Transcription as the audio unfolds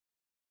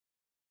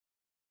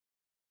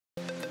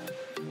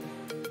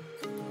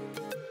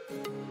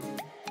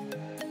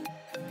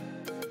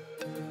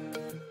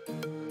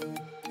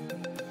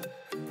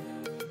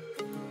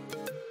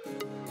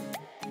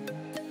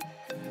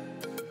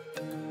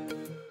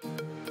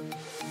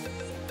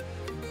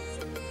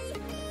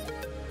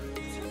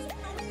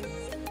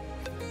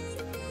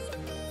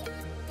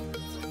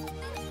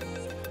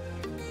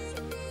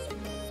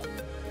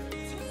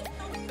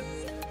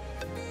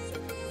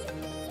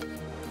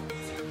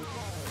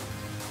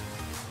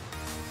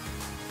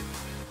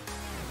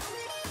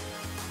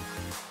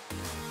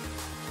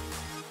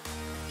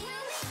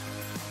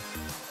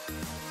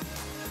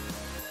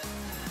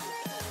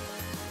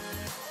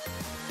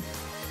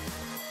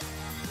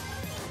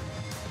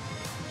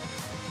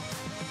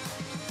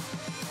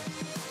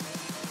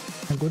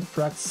a good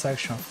practice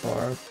section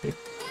for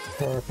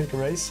pick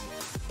race.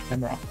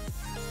 Camera.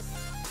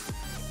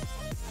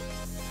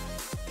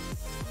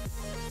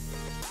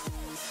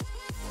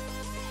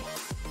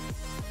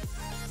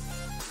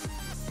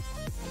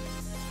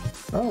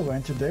 Oh,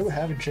 and today we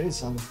have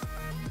Jason.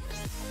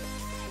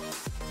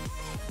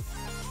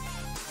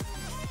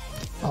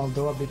 I'll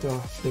do a bit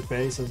of the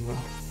pace as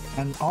well.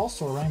 And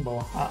also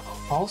Rainbow,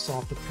 also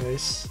of the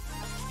pace.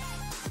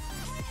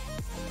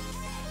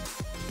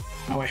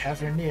 And we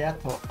have your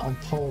Nieto on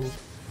pole.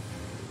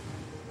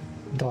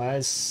 Doe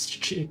is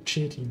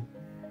cheating.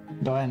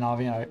 Doe and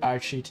Marvin are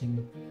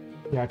cheating.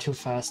 They are too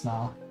fast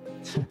now.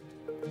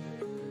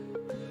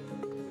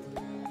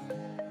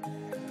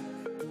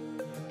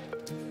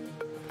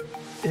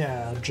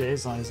 Yeah,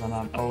 Jason is on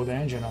an old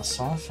engine or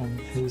something.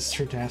 He's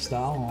 3 times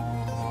down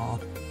on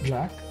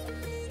Jack.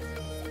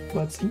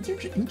 But it's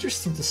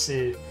interesting to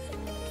see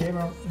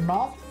Cameron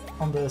not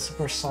on the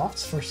super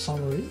softs for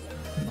some reason.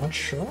 Not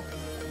sure.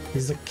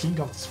 He's the king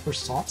of super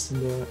softs in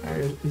the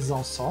he's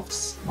on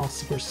softs, not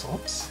super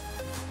softs.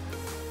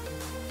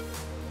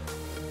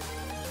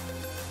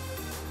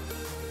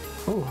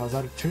 Oh, has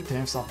that 2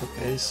 times off the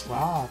pace?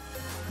 Wow.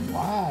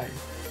 Why?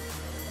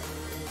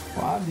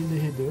 What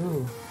did he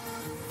do?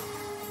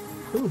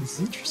 Oh, it's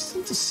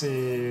interesting to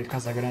see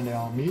Casagrande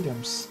on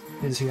mediums.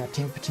 Is he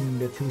attempting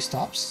the 2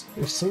 stops?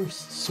 It's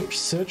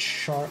such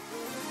short,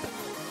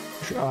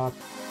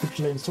 pit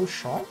lane so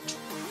short.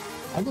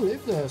 I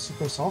believe the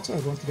super salts are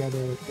going to get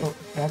an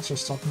extra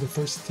stop in the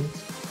first stint.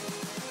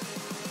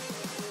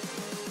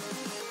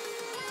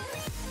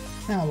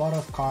 Yeah, a lot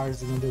of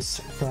cars in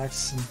this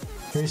tracks.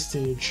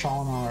 Christy,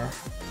 Sean are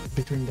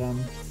between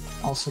them.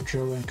 Also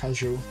Joe and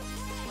Kazhi.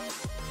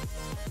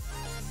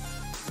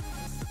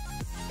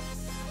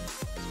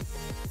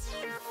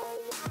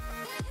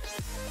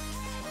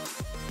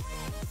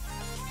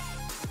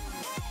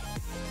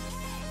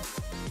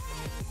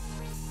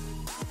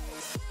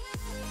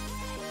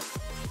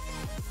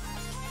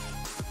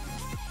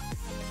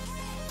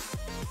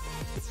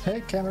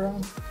 Hey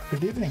Cameron,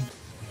 good evening.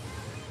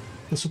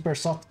 The Super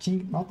Soft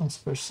King, not on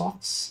Super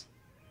Softs.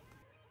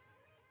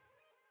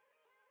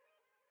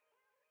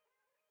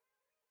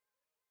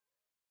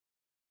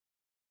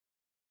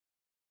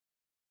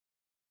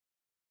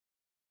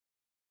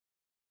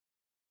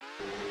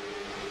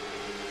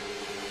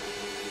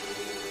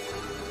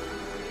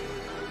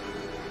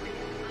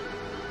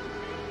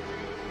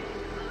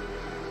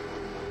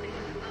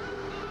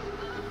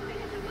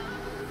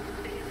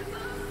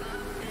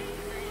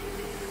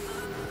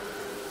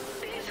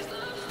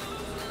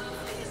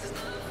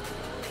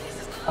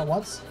 I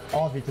want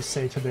Ovi to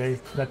say today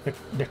that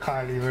the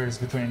car levers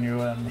between you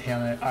and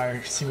him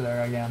are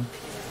similar again.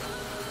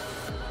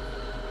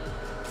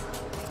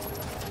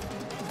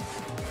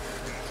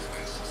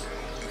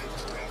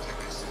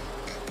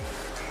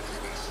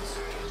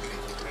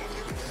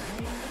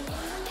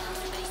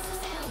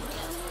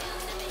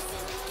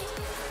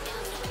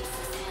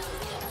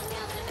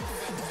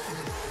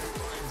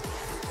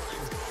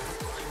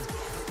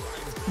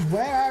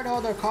 Where are the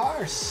other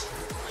cars?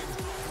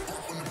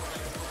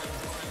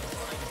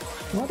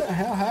 What the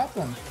hell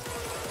happened?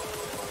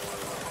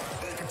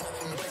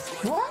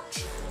 What?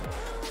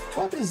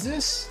 What is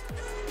this?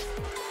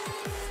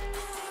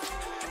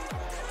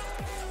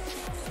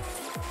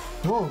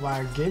 Whoa,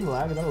 my game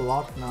lagged a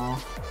lot now.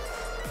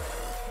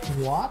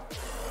 What?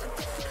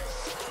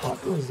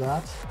 What was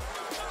that?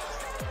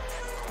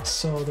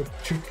 So the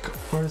 3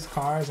 first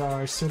cars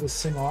are still the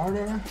same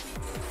order?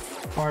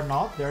 Or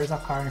not? There is a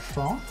car in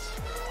front.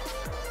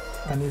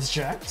 And it's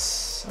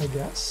Jax, I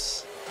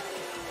guess.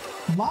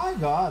 My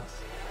god!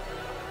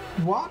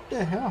 What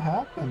the hell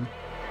happened?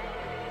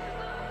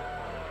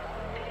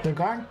 The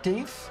guy in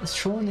 10th is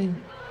shown in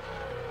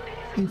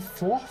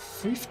 4th,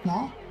 5th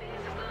now.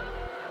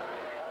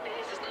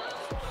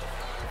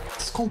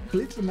 It's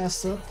completely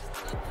messed up.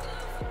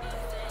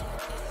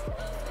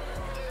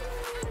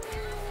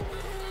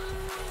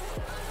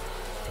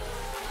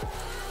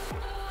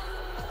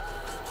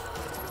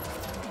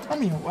 I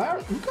mean, where?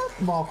 Look at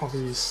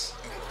Malkovich.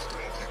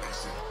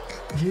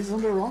 He's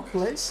in the wrong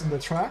place in the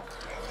track.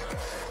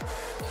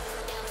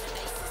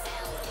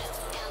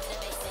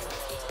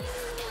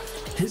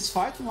 He's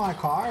fighting my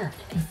car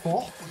in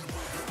 4th,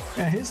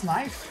 and his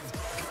knife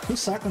 2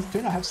 seconds,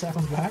 2.5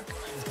 seconds back.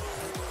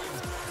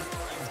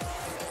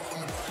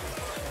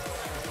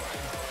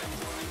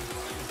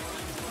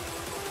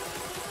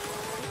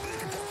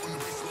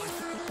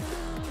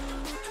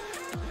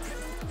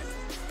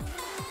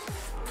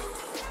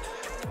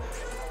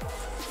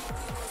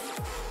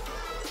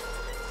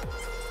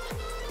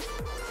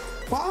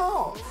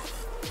 Wow!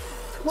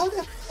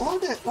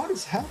 What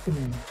is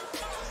happening?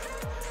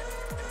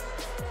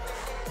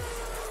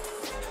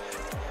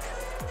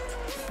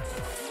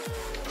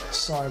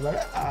 Sorry,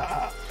 but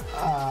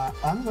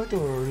I'm going to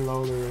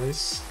reload the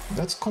race.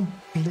 That's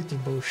completely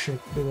bullshit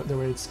the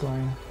way it's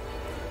going.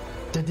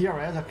 The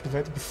DRS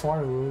activated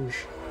before Rouge.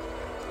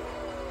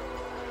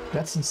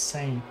 That's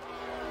insane.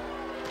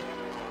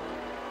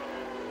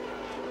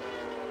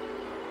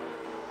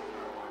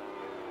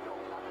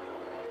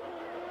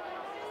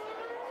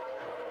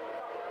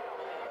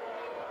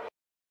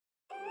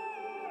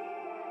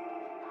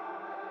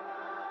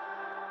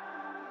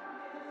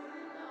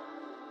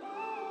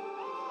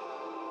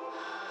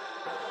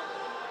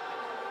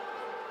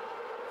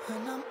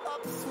 When I'm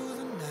up through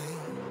the night,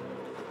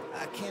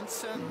 I can't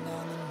turn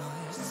down the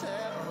noise. Say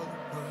all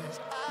the words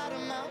out of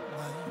my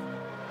mind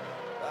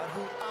about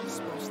who I'm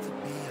supposed to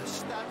be. I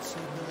start to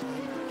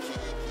believe.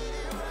 Can't get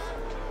it right.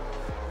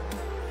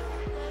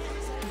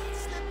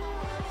 Slip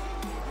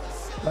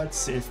away. Let's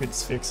see if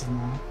it's fixed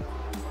now.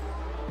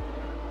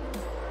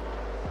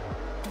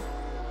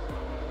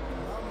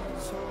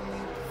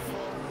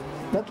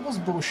 That was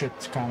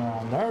bullshit,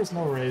 Cameron. There is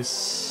no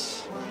race.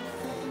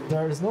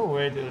 There is no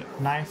way the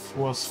knife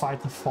was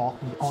fighting for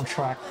on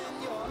track.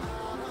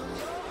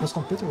 It was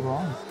completely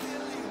wrong.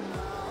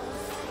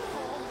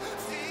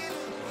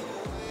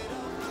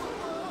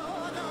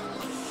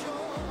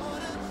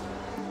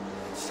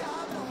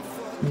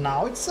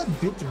 Now it's a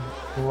bit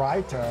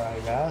brighter, I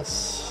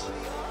guess.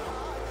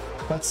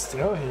 But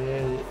still,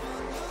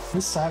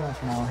 he's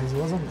 7th now.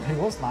 He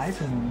was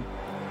knifing.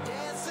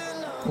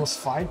 Was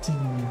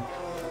fighting.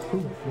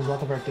 Ooh, he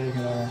got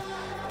overtaken there.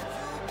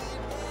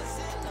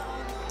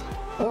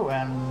 Oh,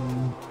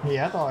 and he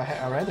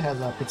already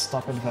has a pit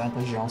stop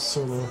advantage on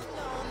Sulu.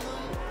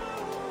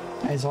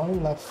 He's only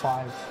lap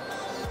 5.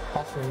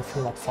 Halfway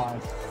through lap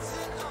 5.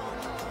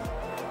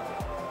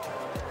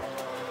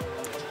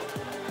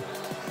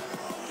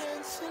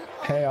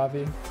 Hey,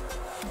 Avi.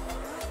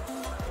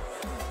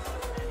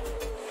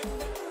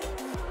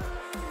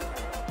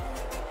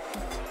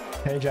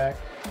 Hey, Jack.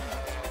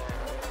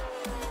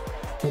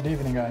 Good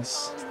evening,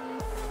 guys.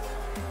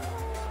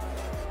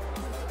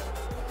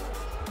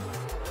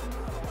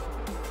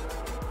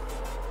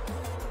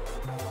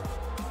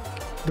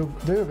 Do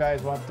you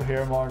guys want to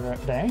hear more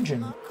the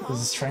engine?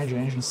 This strange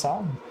engine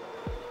sound?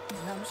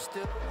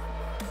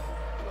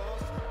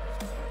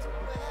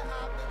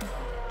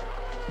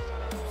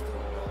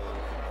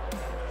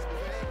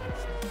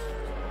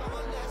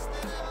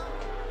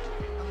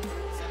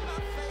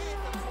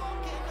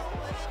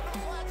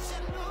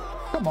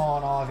 Come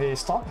on, Avi,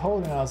 stop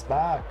holding us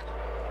back.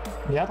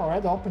 We had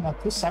already opened a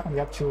 2-second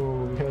gap to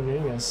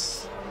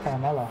Rodriguez,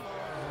 Carmela.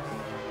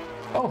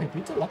 Oh, he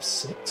beat the lap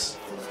 6.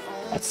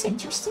 That's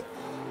interesting.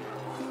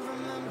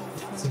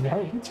 It's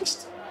very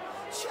interesting.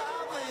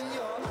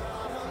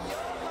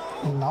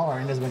 And now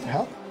Arena is going to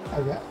help,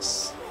 I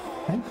guess.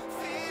 Okay.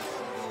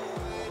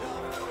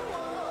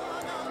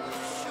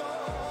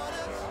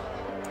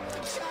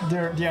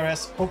 Their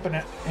DRS open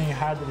it in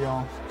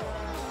Hadrian.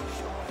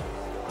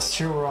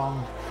 Still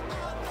wrong.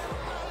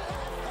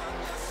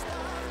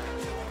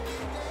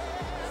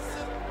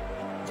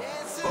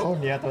 Oh,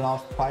 yet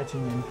enough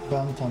fighting in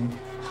Benton.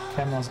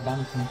 Cameron's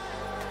Benton.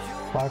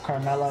 While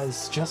Carmela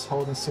is just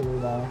holding Sulu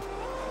there.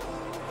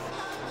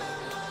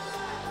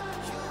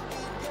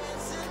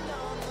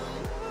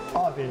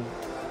 Avi,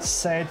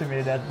 say to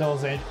me that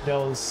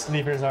those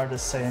levers are the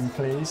same,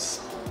 please.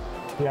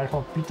 They are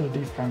completely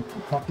different.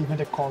 Not even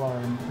the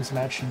color is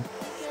matching.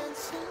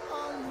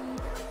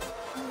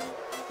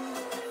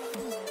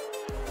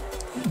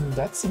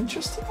 That's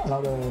interesting.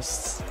 Another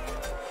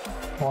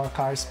more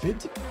car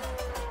speed.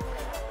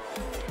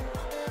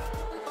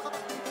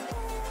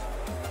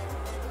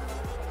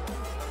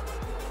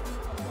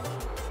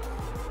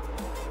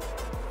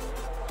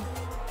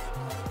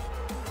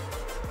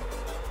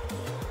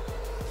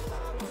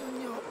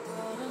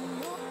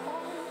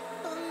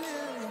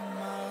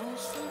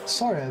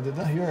 Sorry, I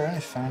didn't hear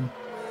anything.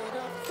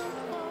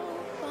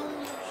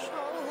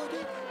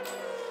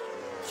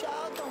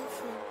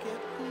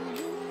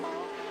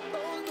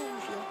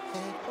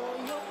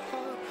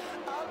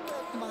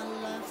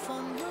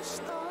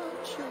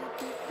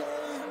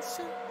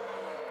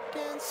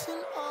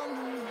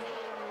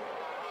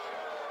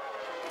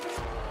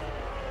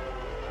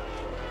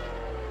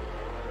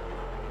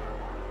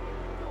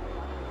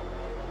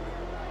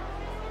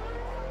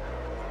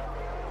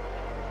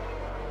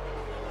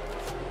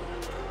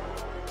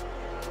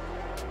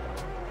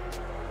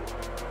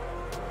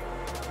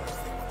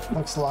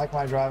 Looks like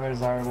my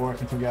drivers are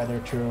working together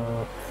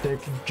to take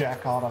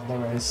Jack out of the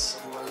race.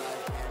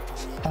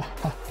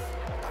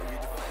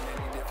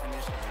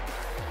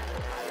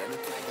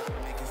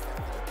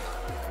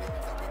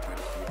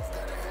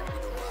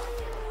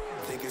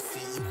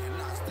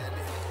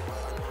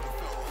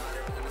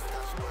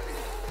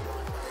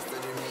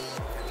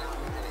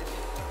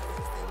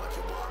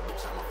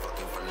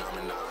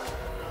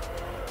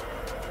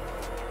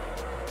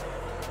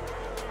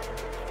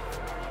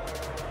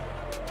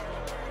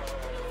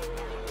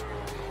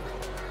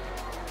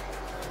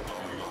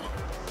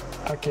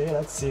 Okay,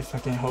 let's see if I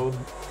can hold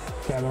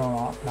Fearon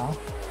off now.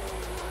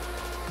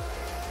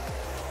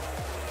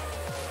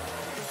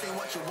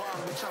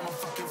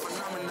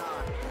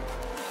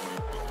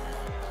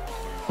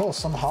 Oh,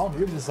 somehow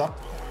moved this up.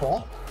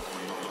 Oh,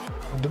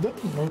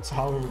 didn't notice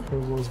how it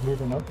was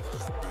moving up.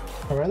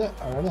 I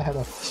already had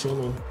a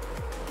solo.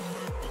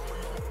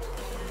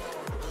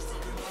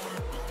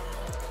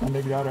 And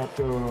they got up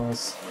to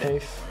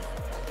 8th.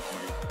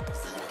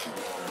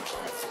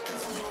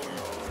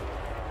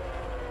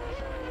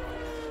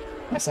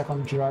 My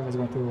second driver is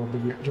going to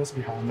be just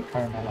behind the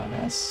Carmela, I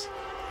guess.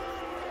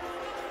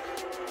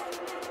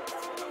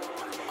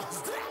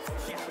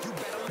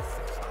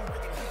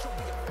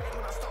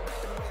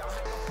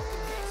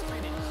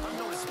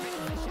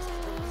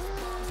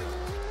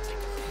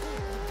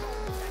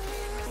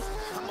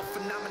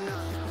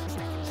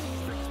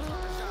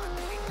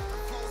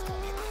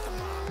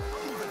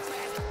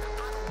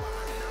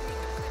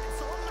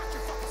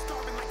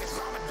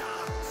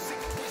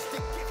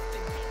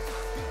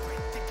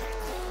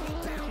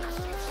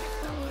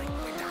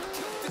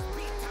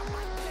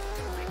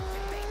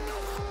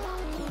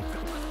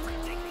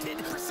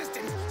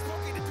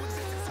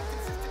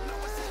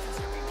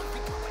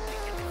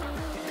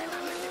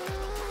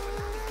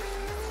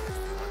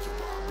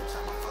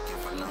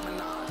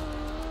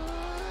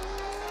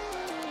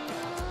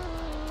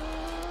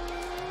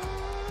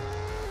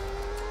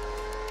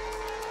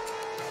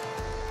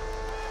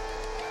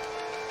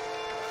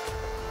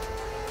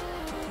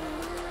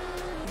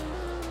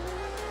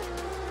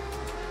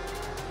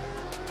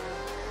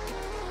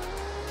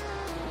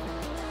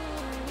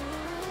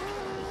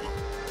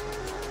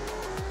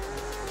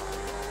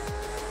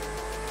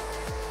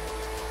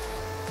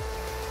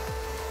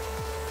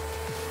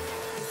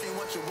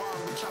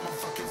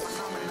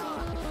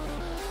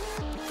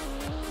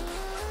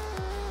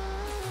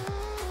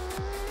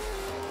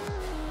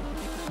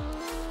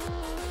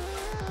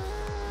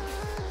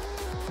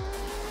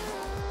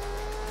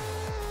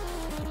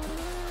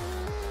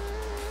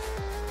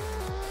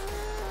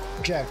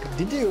 Jack,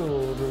 did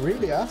you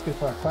really ask me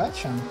for a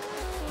question?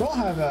 Don't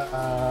have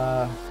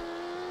a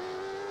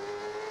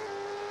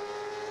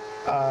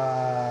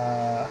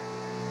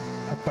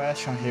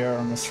question here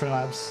on the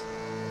Streamlabs.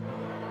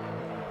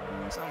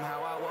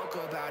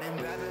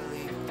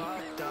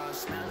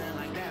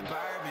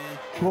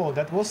 Whoa,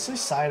 that was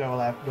suicidal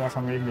left there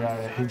from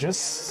Igor. He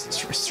just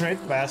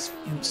straight past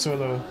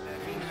solo.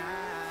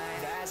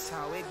 That's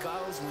how it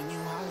goes when you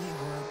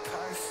Hollywood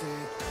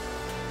perfect.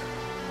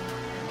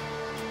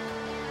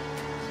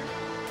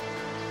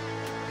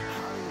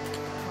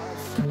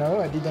 No,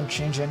 I didn't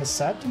change any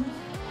setting.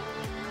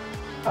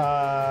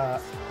 I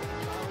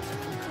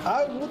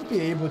would be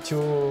able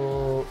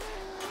to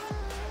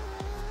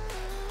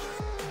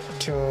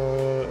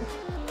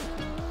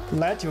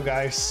let you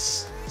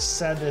guys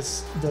set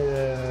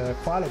the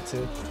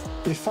quality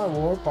if I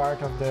were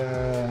part of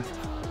the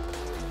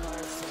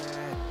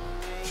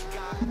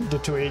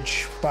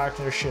Twitch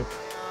partnership,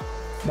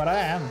 but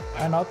I'm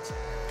not.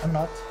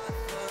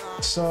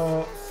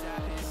 So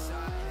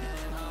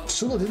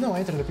Sulu didn't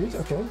enter the pit.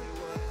 Okay.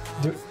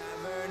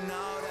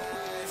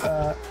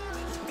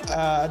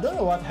 I don't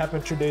know what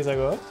happened 2 days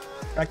ago.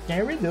 I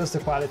can reduce the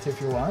quality if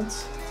you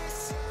want.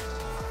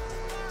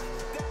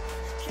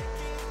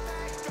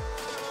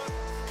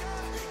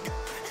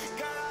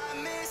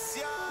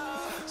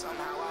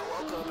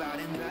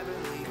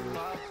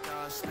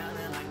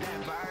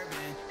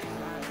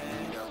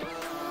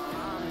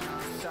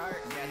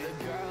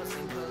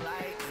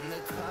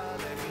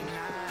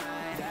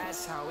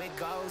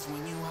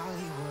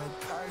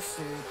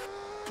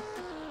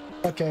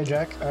 Okay,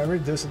 Jack, I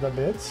reduced it a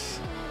bit,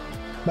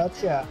 but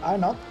yeah,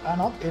 I'm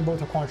not able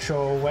to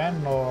control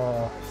when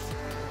or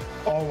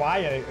why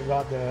I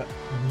got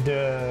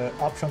the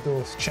option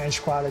to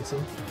change quality,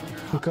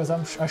 because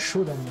I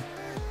shouldn't,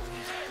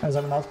 as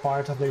I'm not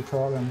part of the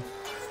program.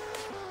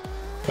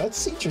 But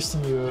it's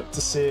interesting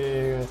to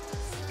see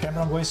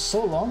Cameron going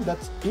so long that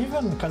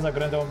even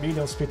Casagrande and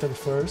Million splitted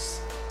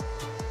first,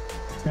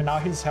 and now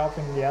he's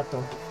helping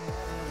Lieto.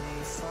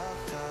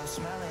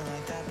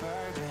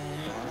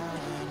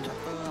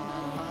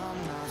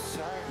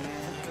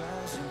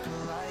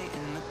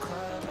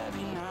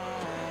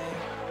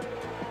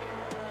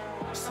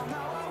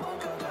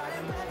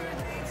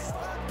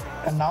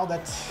 And now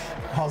that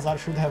Hazard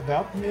should have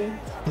helped me,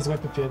 he's going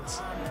to pit.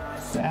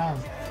 Damn.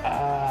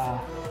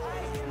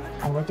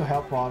 I'm going to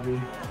help Bobby.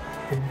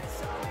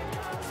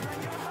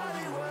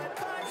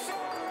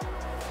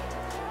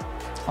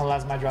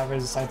 Unless my driver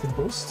decides to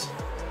boost.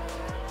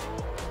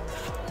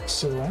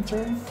 So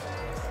enter.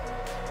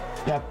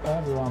 Yep,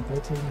 everyone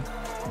pitting.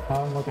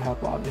 I'm going to help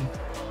Bobby.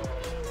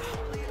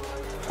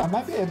 I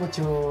might be able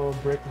to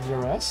break the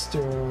rest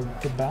to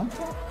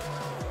Banta.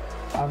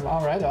 I'm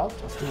already out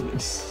of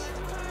this.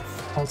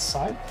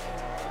 Outside.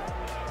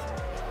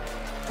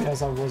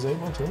 Yes, I was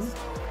able to.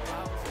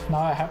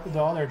 Now I have the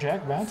other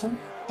Jack Bantam.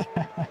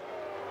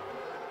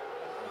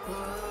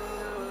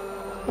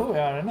 Oh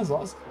yeah, Arena's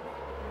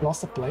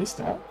lost a place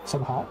there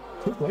somehow.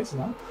 2 places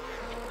now.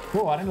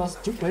 Oh, Arena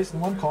lost 2 places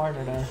in 1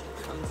 corner there.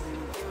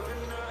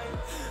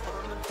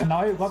 And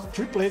now he got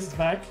 3 places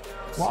back.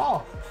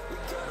 Wow!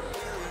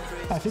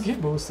 I think he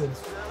boosted.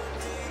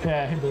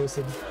 Yeah, he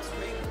boosted.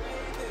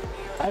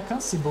 I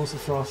can't see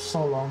boosted for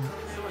so long.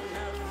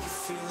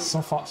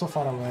 So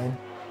far away.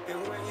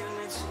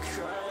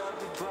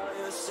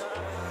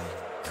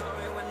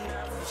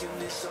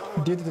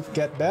 Did it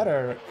get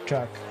better,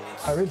 Jack?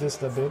 I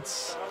reduced a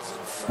bit.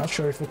 Not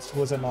sure if it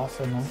was enough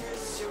or not.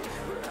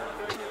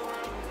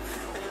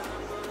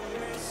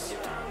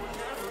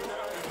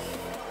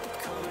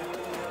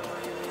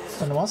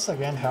 And once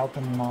again,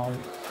 helping Marvin.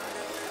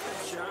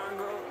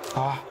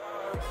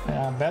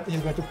 Yeah, I bet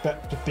he's going to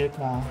pit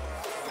now.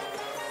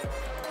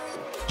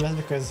 Just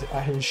because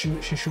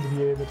she should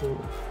be able to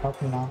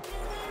help me now.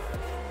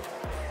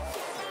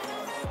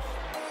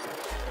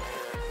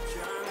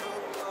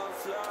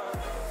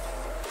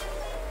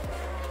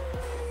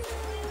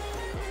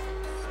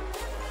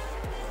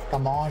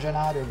 Come on,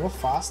 Gennadio, go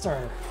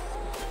faster!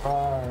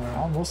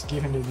 Almost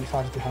giving the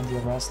D5 behind the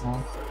rest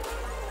now.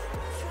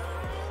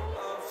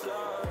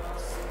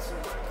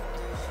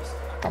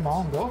 Come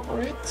on, go for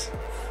it!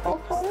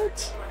 Go for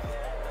it!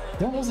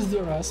 Don't lose the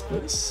DRS,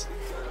 please.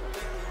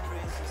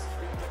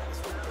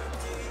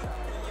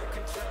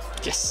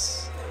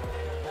 Yes!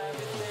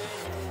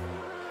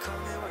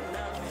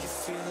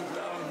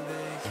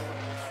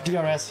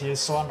 DRS here is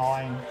so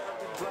annoying.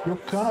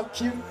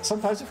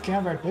 Sometimes you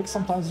can overtake,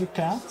 sometimes you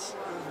can't.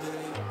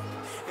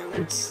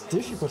 It's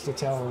difficult to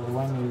tell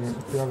when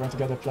you're going to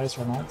get a place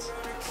or not.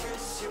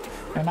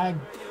 And I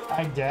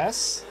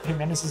guess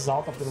Jimenez is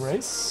out of the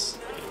race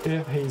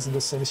if he's in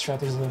the same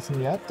strategy as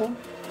Nieto,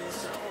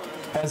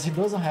 as he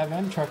doesn't have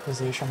any track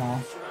position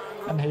now,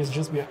 and he's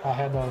just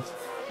ahead of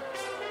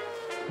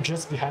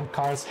just behind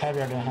cars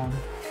heavier than him.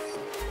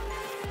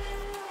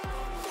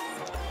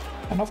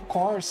 And of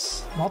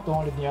course, not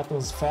only Nieto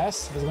is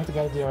fast, he's going to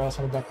get the DRS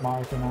on the back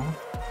mark, you know.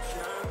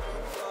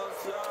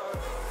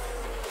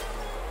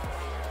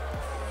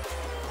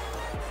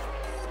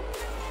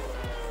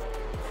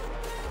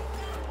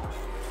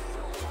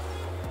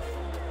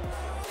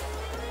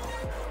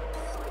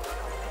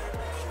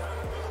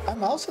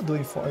 I'm also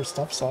doing 4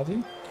 stops,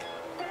 sorry.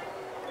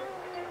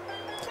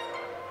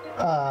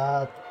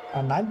 A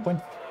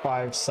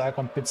 9.5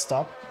 second pit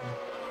stop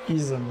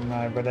isn't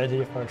a good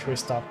idea for a 3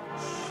 stop.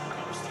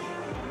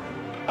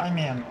 I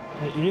mean,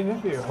 even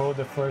if you hold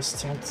the first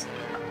stint,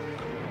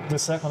 the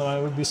second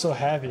one would be so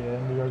heavy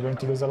and you're going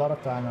to lose a lot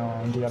of time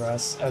on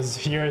DRS, as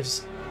here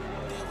is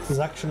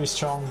actually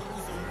strong.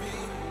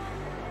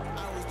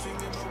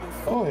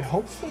 Oh,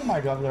 hopefully my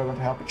god, they're going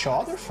to help each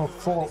other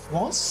for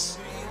once.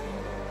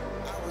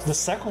 The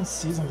second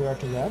season they are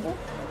together.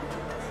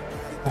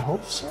 I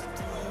hope so.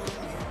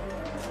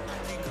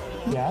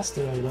 Yes,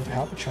 they are going to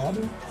help each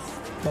other.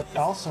 But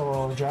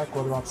also Jack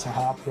would want to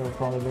help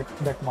from the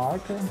back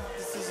marker,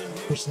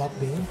 which is not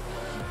being.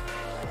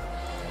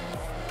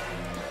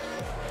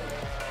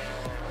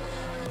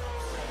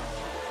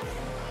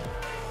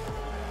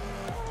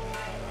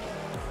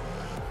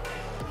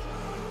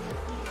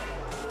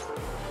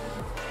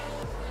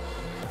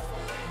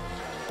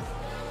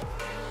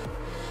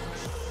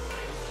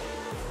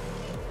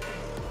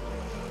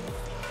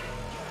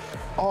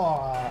 Oh,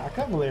 I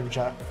can't believe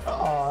Jack.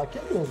 Oh, I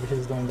can't believe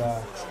he's doing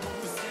that.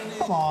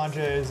 Come on,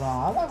 Jason.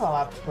 11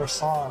 laps per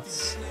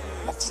softs.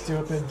 That's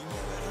stupid.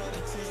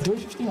 Doing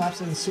 15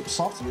 laps in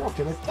softs, you're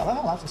okay, but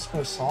 11 laps in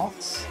super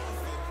softs.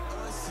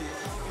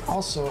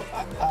 Also,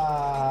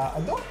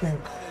 I don't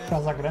think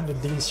Casagrande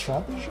did this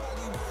strategy.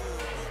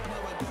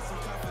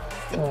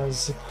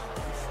 Because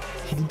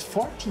he did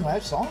 14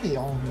 laps only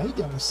on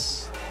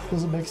mediums.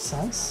 Doesn't make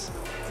sense.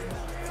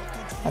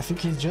 I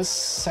think he just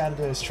set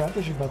the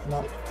strategy, but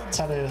not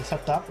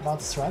set up,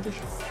 not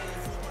strategy.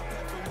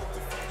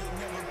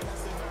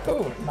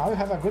 Oh, now you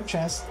have a good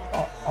chance,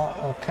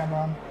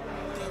 Cameron,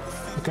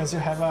 because you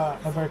have a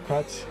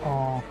uppercut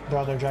on the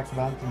other Jack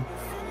Benton.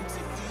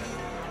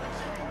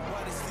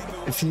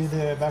 If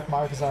the back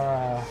markers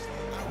are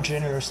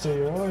generous to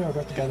you, you're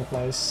going to get a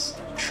place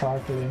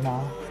sharply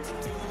now.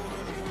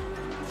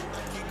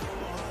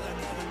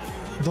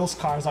 Those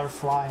cars are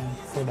flying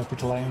for the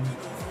pit lane.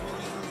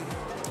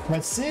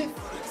 Let's see,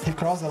 he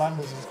crossed the line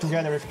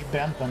together with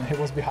Benton, he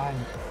was behind.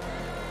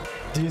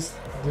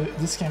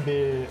 This can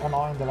be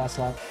annoying the last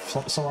lap.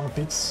 Someone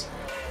pits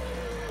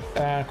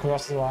and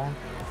crosses the line.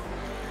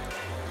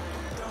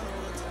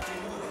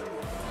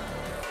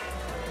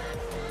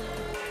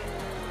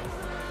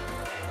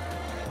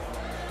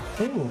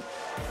 Ooh.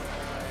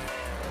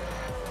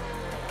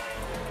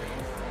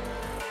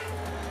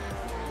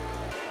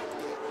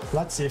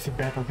 Let's see if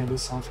Benton can do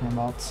something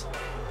about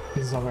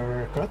his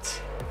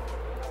overcut.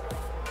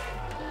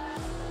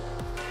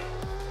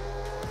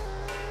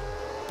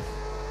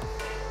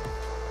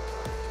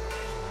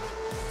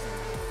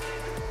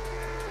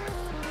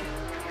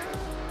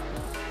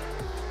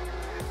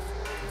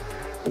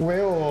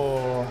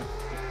 Will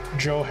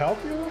Joe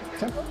help you,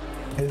 Temple?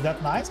 Is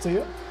that nice to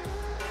you?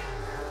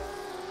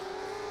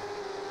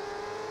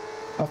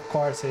 Of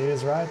course he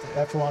is, right?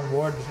 F1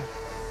 word.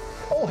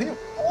 Oh, he...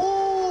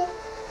 Oh!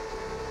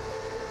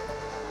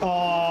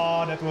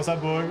 Oh, that was a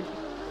Burr.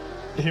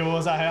 He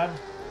was ahead.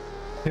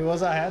 He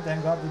was ahead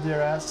and got the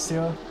DRS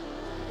still.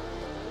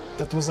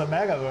 That was a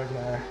mega Burr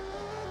there.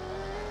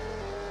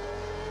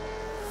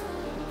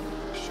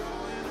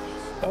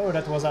 Oh,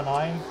 that was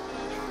annoying.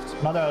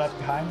 Another lap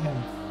behind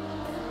him.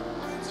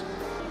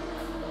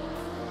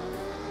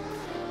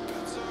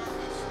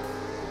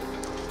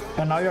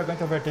 And now you're going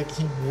to overtake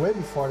him way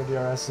before the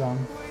DRS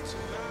zone.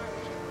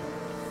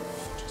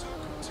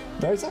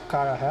 There is a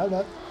car ahead,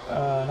 but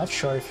not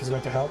sure if he's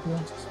going to help you.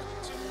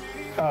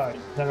 Oh,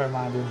 never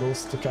mind, you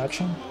boost to catch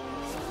him.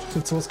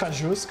 It was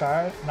Kazhi's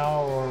car,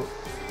 now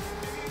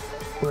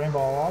Rainbow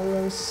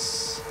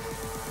Warriors.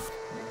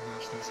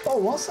 Oh,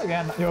 once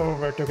again you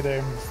overtook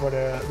them for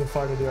the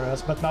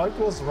DRS, but now it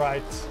was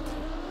right.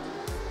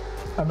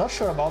 I'm not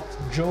sure about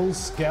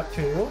Joe's gap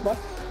to you, but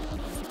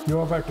you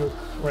overtook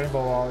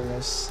Rainbow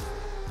Warriors.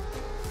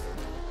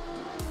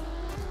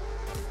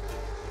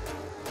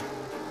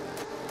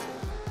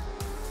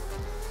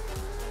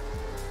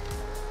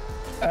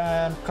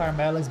 And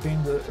Carmel is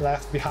being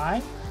left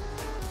behind.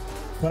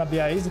 Gonna be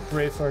an easy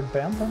prey for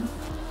Benton.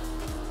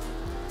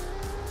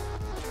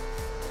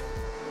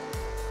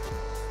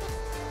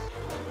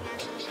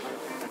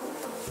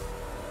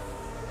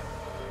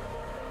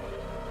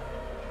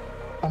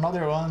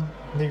 Another one,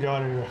 Big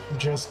Other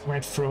just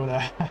went through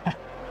that.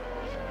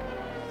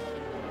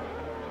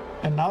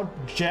 And now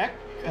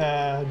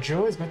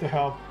Joe is going to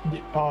help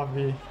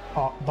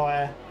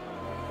Doe.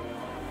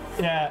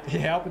 Yeah, he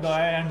helped Doe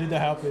and did the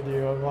help with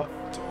you.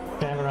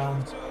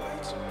 Cameron.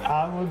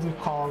 I would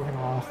call him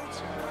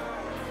off.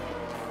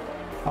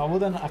 I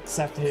wouldn't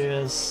accept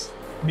his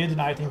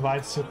midnight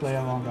invites to play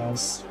Among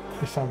Us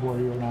if I were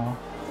you now.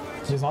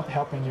 He's not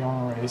helping you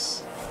on a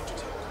race.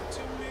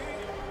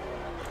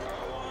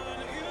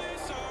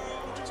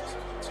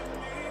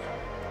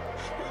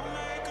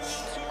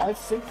 I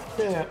think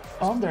the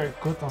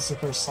undercut on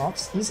Super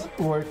Softs isn't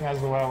working as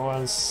well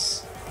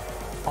as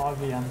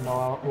Avi and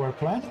Noah were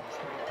planning,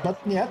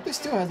 but Nieto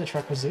still has the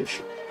track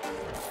position.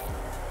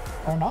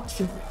 I not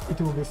think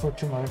it will be for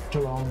too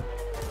long.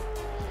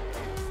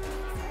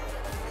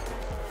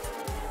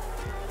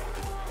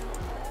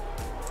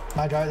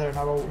 My driver and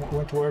I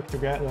went to work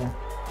together,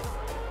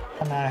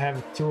 and I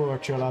have 2 or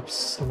 3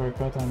 laps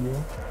overcut on you.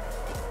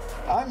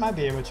 I might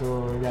be able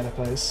to get a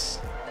place.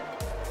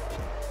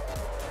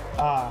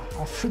 I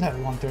should have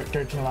won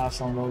 13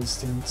 laps on those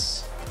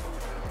stints.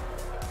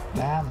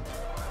 Damn.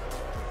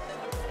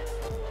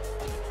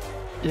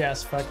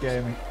 Yes, fat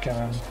game,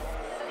 Karen.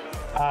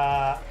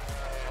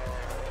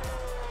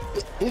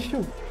 If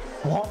you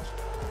want,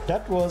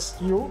 that was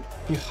you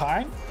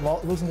behind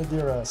losing the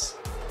DRS.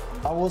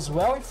 I was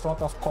well in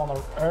front of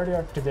Connor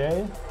earlier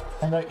today,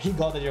 and he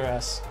got the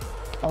DRS.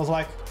 I was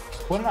like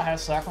 1.5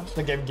 seconds,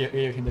 the game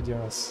gave him the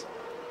DRS.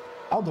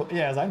 Although,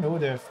 yes, I know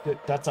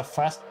that's a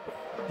fast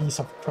piece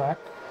of track,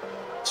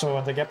 so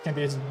the gap can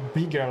be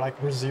bigger like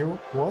Brazil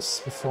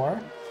was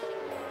before,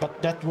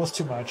 but that was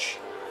too much.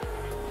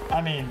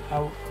 I mean,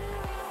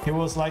 he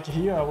was like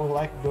here, I was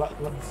like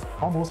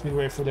almost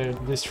midway through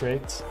the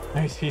straight,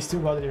 and he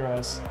still got the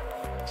DRS.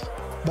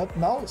 But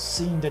now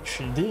seeing the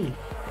 3D,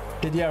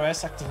 the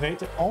DRS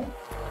activated on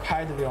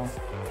hayve on.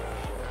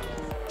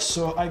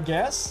 So I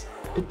guess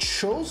it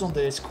shows on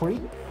the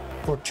screen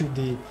for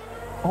 2D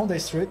on the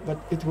straight, but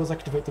it was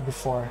activated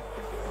before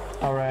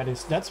already.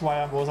 So that's why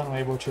I wasn't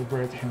able to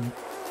break him,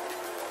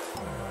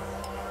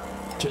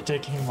 to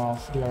take him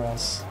off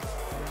DRS.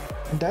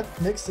 And that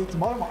makes it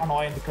more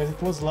annoying because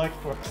it was like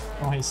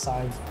on his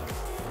side.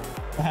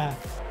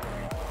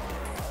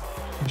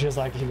 Just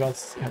like he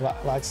likes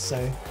to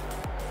say.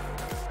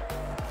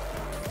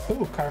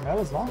 Ooh,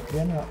 Carmelo's long.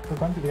 We're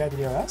going to get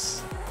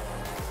DRS.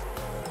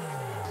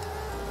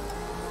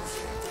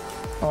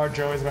 Or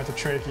Joe is going to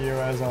trick you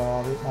as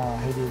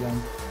he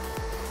didn't.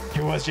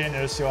 He was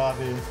generous to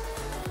Avi.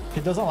 He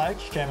doesn't like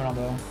Cameron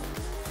though.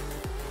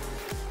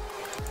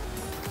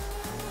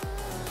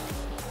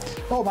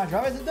 Oh, my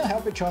drivers didn't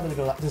help each other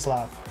this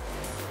lap.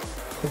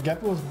 The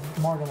gap was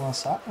more than 1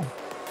 second.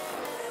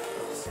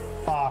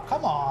 Ah,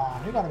 come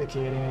on, you gotta be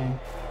kidding me.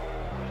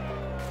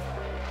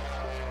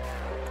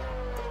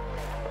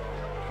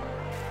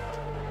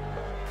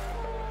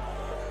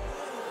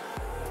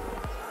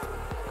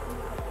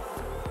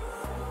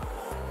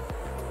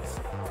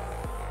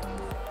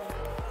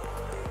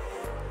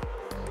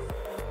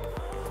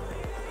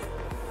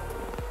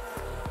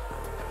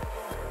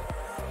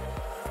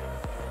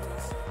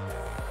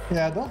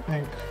 Yeah, I don't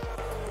think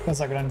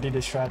Casagrande did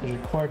the strategy.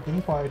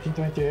 14,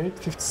 28,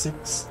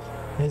 56.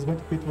 He's going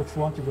to pit with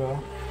 1 to go.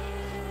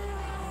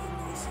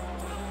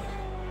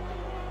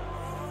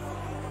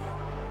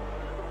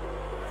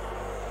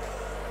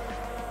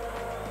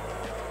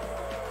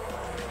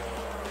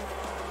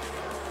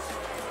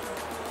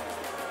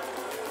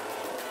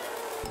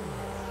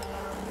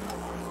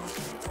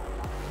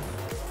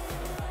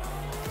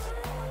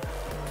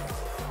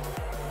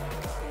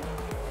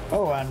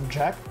 Oh, and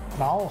Jack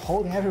now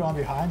holding everyone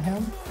behind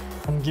him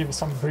and give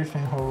some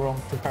breathing room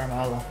to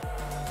Carmelo.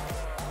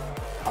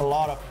 A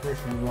lot of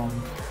breathing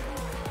room.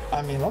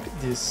 I mean, look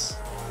at this.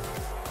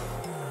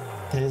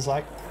 He's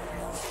like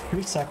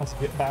 3 seconds to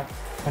get back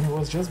and he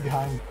was just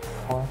behind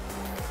before.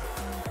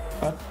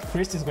 But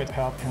Christy is going to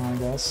help him, I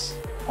guess.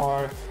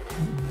 Or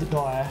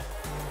Doe,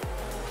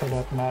 for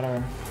that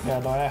matter. Yeah,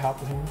 Doe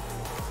helped him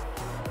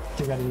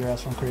to get the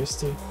DRS from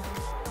Christy.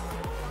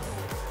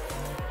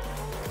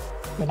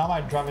 But now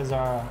my drivers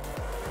are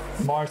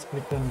more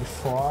split than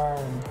before,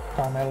 and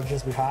Carmelo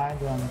just behind,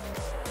 and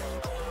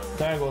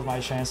there goes my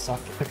chance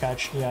to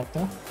catch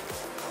Nieto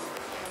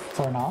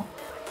for now.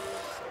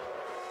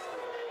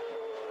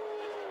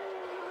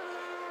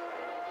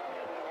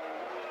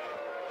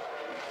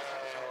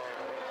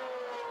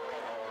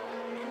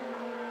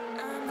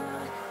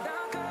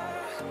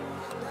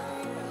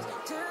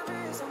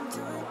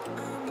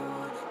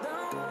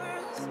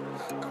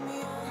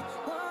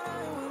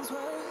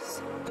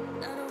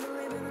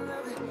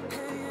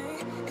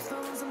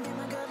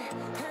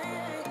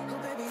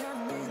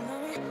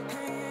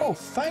 Oh,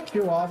 thank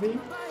you, Avi.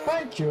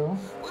 Thank you.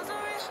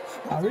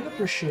 I really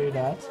appreciate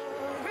that.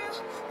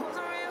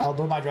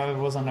 Although my driver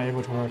wasn't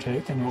able to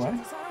rotate anyway.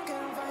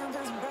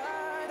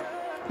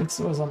 It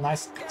was a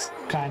nice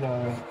kind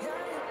of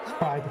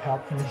try to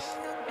help me.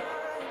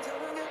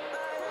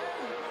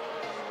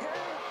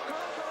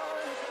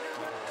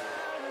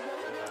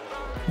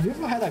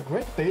 Vivo had a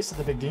great pace at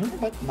the beginning,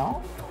 but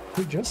now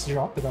he just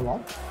dropped it a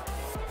lot.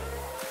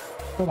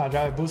 So my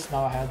driver boost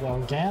now ahead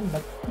again,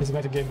 but he's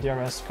going to give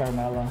DRS to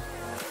Carmelo.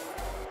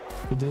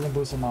 He didn't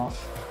boost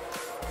enough.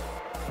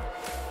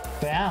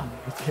 Damn,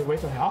 if he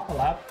waited half a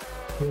lap,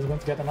 he was going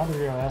to get another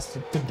DRS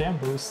to damn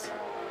boost.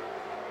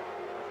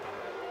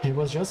 He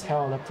was just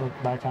held up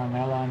by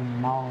Carmelo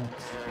and now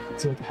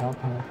it's going to help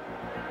her.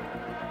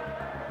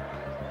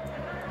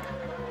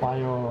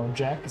 while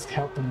Jack is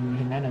helping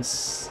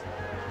Jimenez.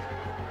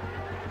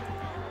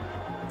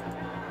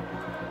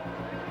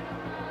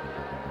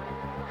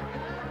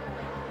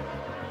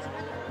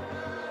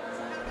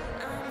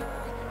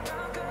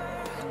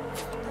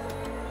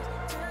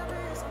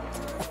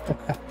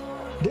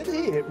 Did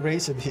he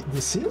race it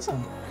this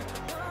season?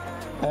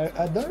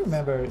 I don't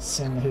remember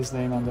seeing his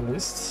name on the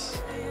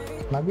list.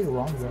 Might be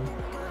wrong though.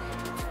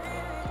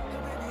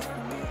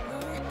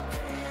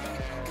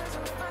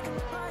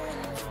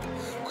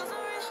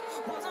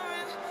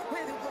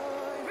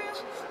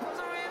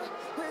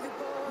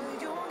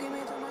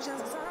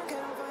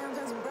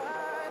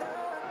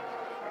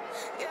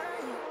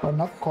 But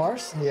of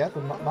course, yet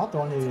not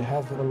only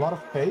have a lot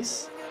of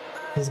pace,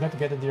 he's going to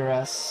get the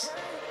DRS,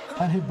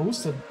 and he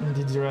boosted in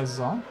the DRS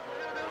zone.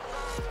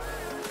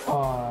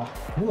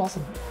 He lost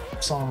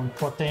some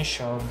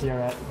potential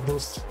DRS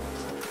boost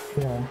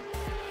there.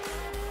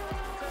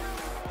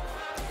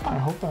 I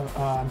hope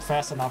I'm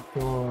fast enough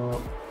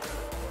to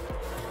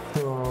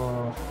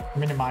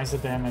minimize the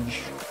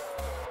damage.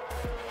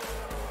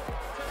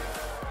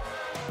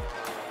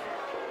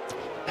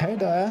 Hey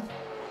there.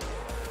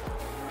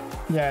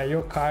 Yeah,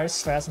 your car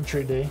is fast in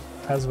 3D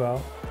as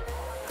well.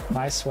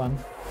 Nice one.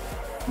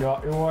 You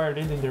are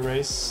leading the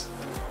race,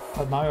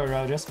 but now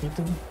you're just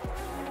beaten.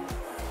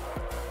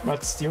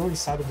 But still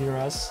inside the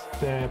DRS,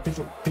 the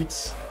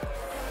pit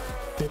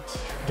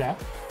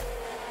gap.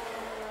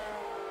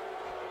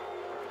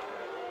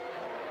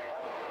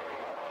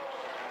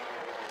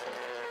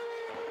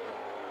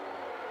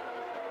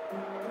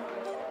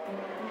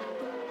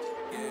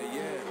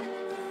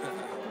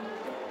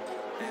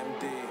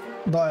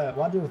 But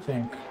what do you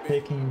think?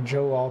 Taking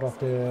Joe out of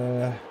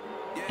the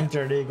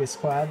Interleague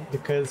squad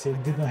because he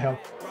didn't help,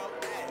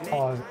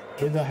 or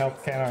didn't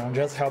help Fearon,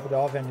 just helped the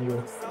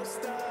Avenue.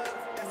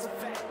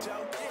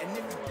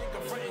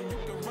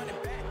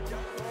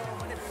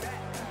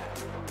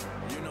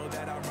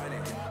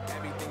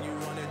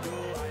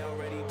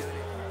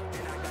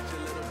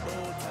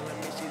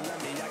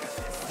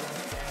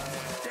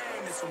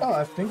 Oh,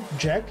 I think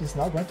Jack is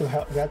now going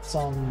to get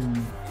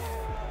some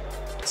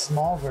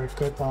small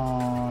cut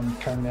on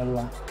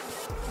Carmela.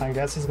 I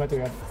guess he's going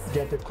to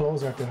get it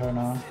closer to her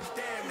now.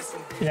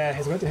 Yeah,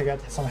 he's going to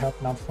get some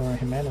help now from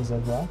Jimenez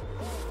as well.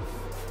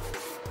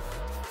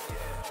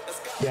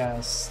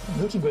 Yes,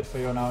 looking good for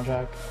you now,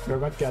 Jack. You're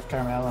going to get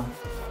Carmela.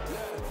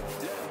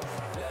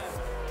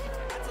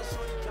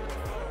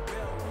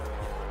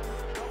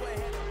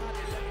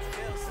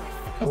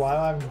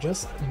 While I'm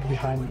just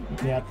behind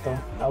Nieto,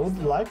 I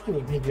would like to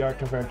need the Art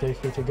of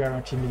Overtake to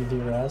guarantee me the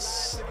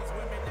DRS.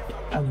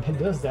 And he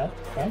does that,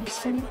 thanks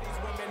for me.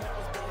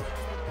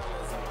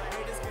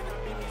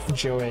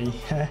 Joey.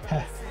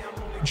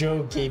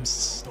 Joe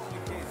Gibbs,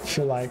 if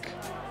you like.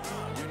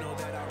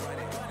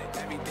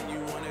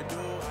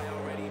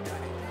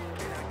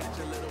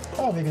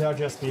 Oh, maybe I'll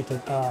just beat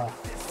it.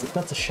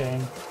 That's a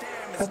shame.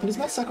 At least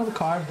my second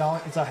car down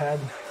is ahead.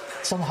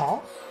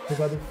 Somehow, we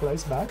got the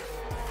place back.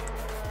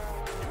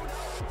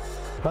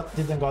 But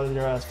didn't got the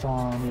rest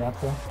from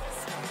Nieto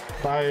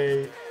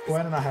by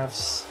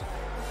 1.5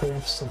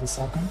 frames of a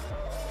second.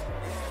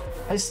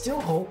 I still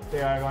hope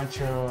they are going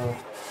to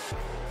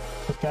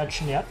catch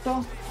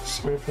Nieto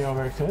with the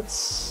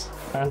overcuts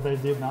as they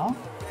did now.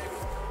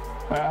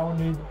 But I will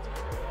need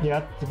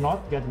Nieto to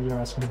not get the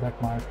rest from the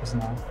back markers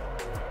now.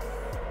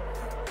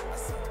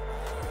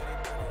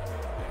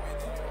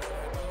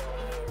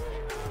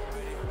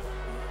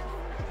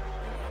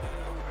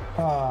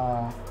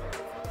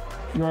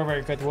 Your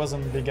overcut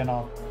wasn't big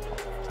enough,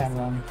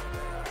 Cameron.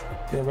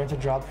 You're going to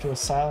drop to a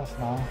south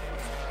now.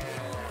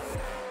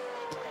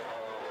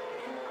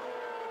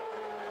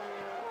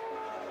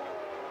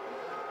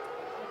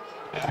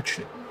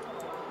 Actually,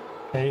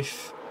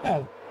 eighth.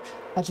 Yeah,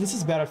 at least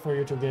it's better for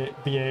you to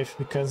be eighth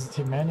because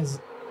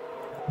Jimenez,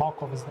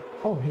 Malkov is.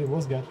 Oh, he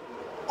was good.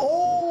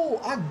 Oh,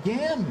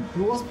 again!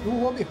 You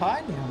were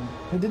behind him.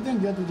 You didn't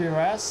get the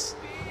DRS.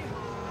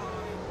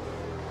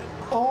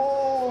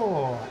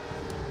 Oh.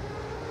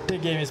 The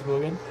game is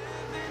bugged.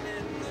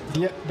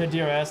 The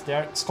DRS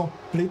there is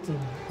completely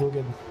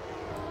bugged.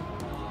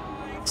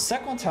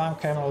 Second time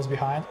Cameron was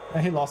behind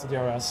and he lost the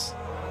DRS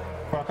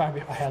for a car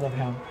ahead of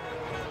him.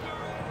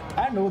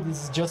 I know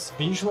this is just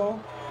visual,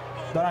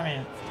 but I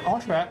mean,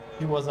 on track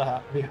he was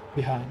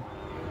behind.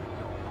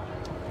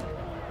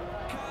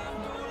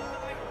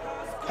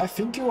 I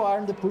think you are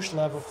in the push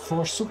level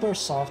for super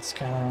softs,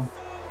 Cameron.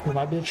 You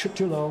might be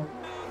too low.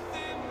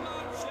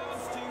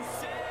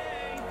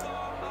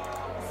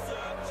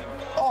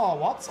 Oh,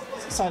 what?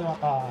 Inside one.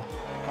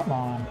 Come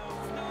on.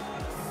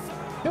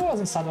 He was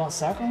inside 1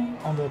 second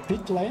on the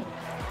pit lane,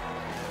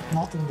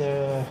 not in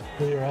the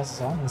DRS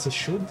zone as he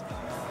should.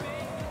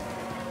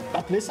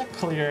 At least I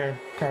clear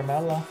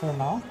Carmela for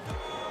now.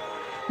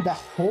 That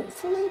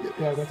hopefully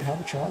we are going to have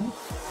each other.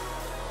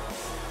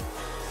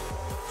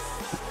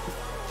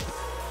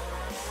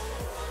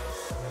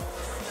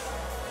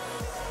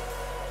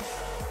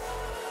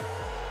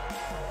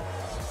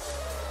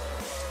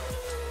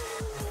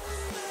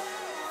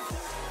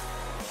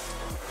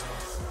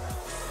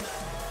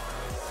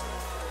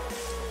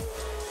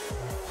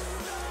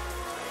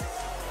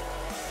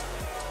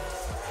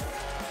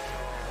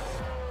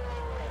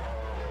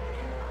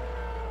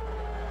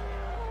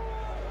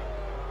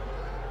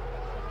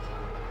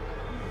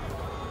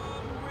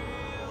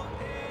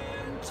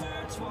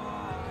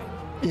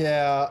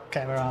 Yeah,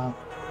 camera.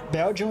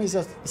 Belgium is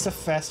a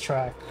fast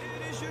track.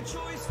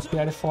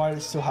 The 40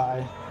 is too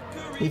high,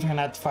 even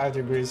at 5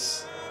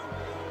 degrees.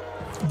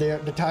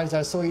 The tires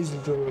are so easy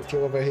to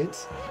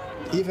overheat.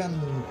 Even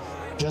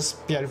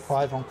just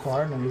PR5 on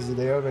corners,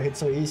 they overheat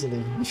so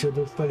easily. If you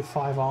do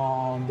 35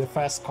 on the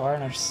fast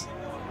corners,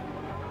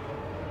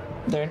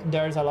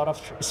 there's a lot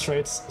of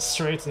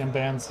straights and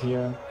bends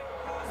here.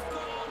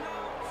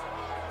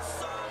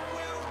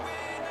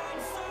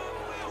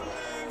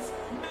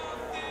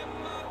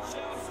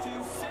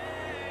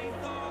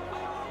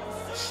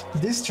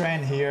 This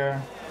train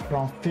here,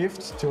 from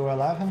 5th to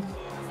 11th,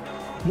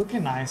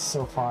 looking nice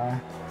so far.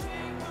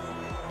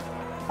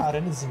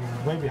 Aren is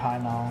way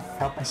behind now,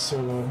 helping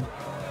Sulu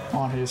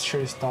on his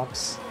 3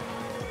 stocks.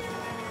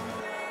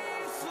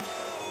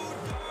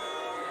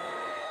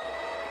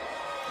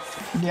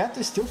 Yet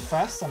is still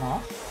fast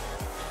enough.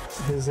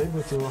 He's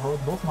able to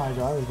hold both my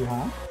drivers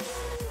behind.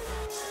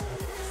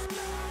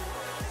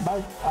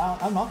 But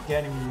I'm not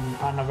getting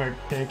an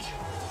overtake.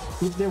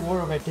 If they were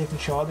overtaking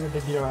each other,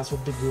 the DRS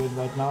would be good,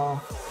 but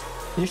now,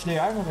 if they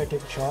are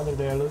overtaking each other,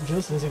 they are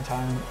just losing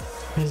time.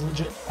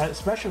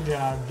 Especially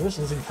General, just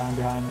losing time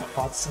behind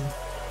Watson.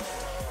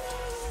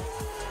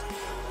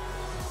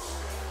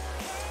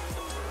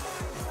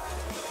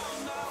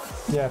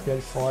 Yeah,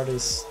 PR4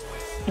 is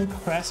in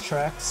fast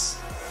tracks.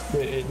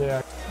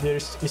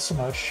 There's too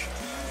much.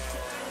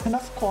 And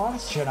of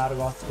course,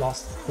 General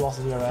lost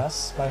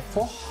DRS by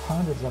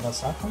 400 of a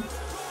second.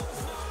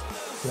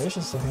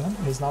 Gracious to him,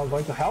 he's now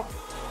going to help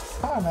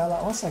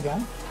Carmela once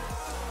again.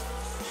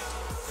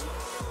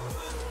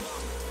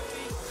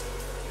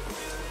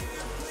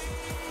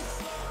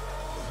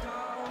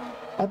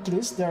 At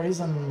least there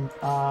isn't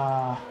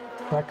a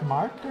track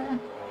marker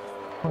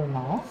for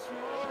now.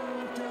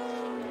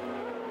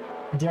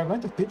 They are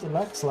going to pit the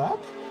next lap.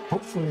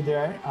 Hopefully they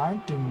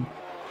aren't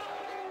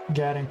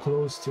getting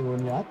close to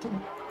Nieto.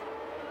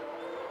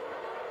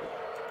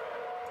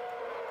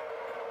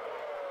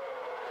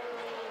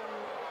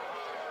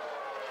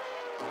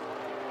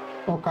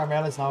 Oh,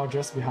 Carmela is now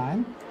just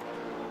behind.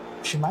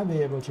 She might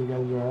be able to get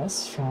the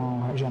rest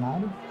from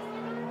Regenado.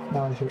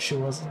 No, she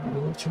wasn't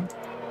able to.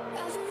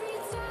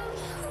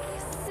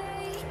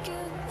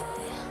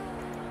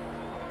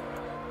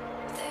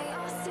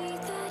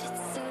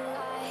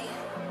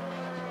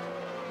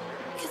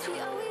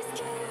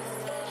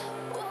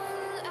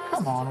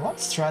 Come on, what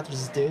strategy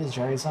is this,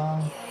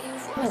 Jason?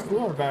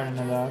 We're better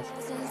than that.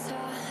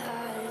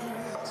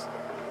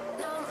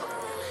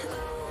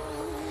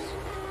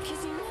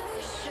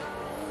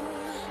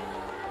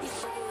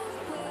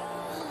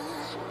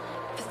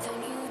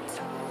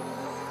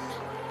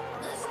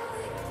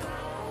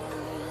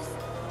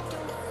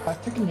 I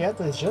think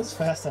Nieto is just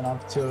fast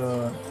enough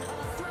to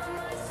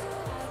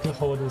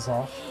hold this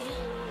off.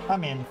 I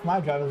mean, my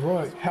drivers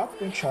will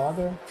help each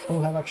other,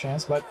 will have a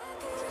chance, but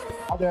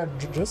now they're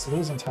just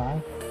losing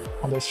time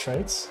on the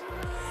straights.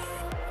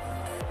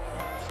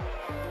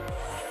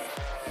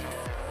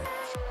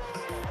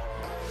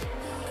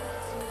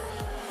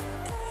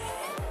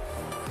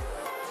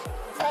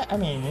 I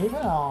mean, even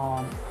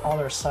on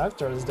other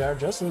sectors, they're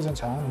just losing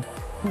time.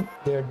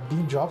 They're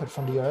being dropped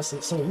from the US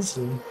so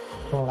easily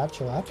from lap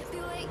to lap.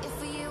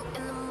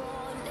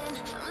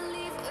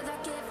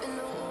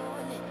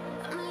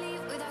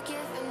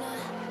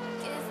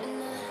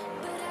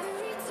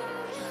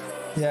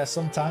 Yeah,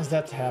 sometimes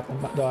that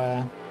happens.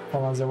 The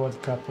Formula 0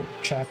 World Cup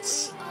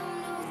checks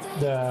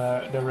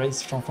the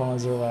race from Formula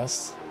 0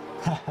 West.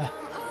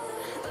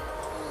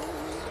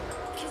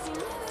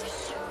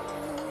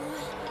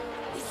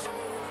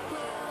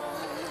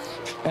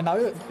 And now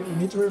you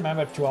need to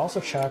remember to also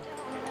check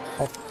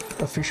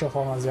official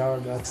Formula 0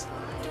 that,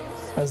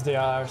 as they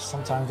are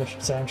sometimes the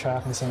same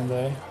track on the same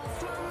day.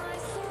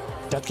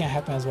 That can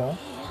happen as well.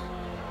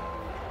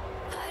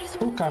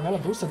 Oh, Carmela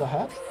boosted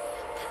ahead.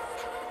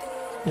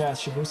 Yeah,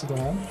 she boosted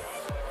ahead.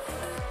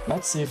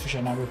 Let's see if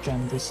Genaro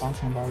can do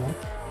something about that.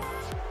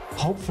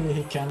 Hopefully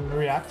he can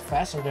react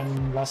faster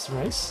than last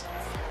race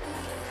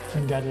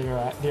and get the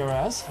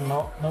DRS.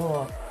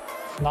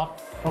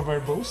 Not over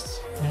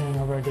boost and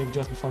overtake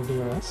just before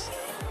DRS.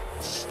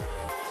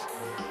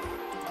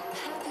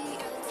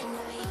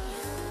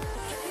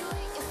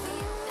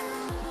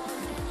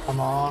 Come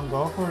on,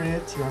 go for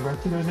it. You're going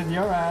to lose the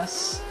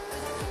DRS.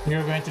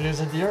 You're going to lose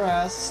the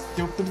DRS,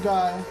 stupid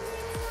guy.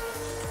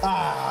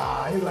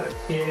 Ah, you gotta be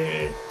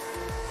kidding.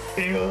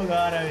 You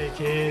gotta be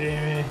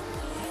kidding me.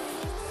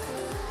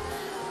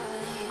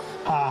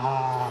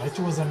 Ah, it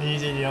was an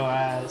easy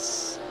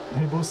DRS.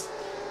 He boosted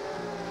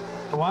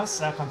 1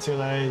 second too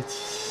late.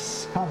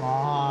 Come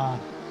on.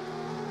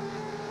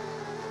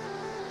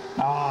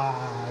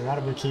 Ah, you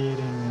gotta be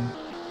kidding me.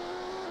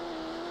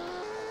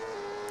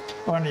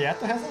 Oh, and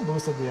Nieto hasn't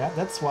boosted yet.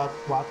 That's why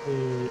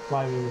we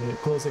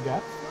closed the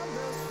gap.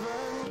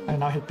 And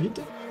now he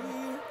pitted.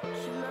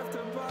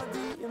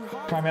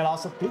 Carmela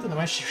also pitted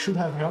when she should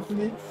have helped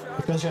me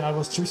because Genaro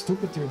was too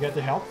stupid to get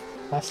the help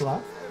last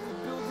lap.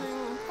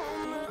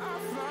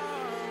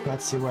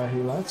 Let's see where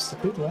he left the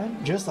pit lane.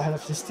 Just ahead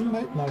of his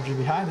teammate. No,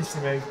 behind his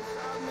teammate.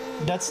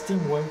 That's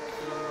teamwork.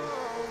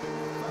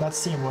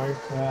 That's teamwork,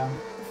 yeah.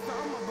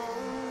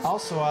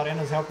 Also,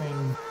 Arena's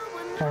helping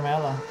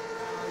Carmela.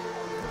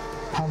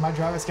 My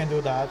drivers can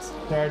do that.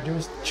 They are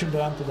just too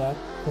dumb to that.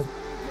 But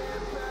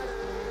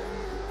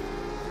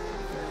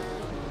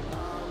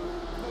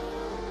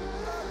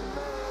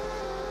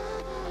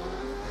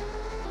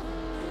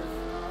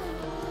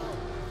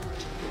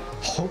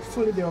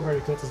hopefully the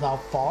overcut is now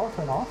far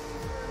enough.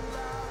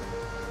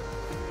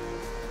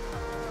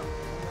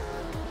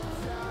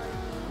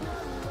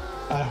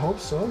 I hope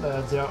so.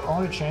 That's the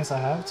only chance I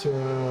have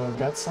to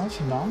get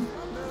something done.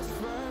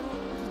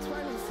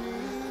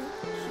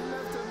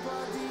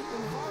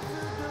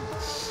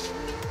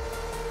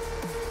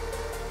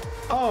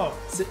 Oh,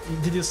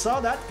 did you saw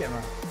that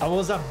camera? I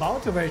was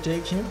about to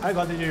overtake him, I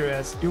got the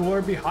DRS. You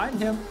were behind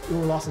him, you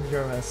lost the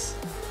DRS.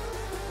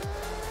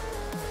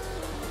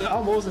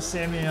 Almost the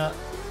same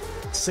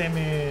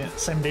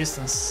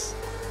distance.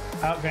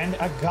 When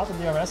I got the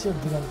DRS, you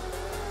didn't.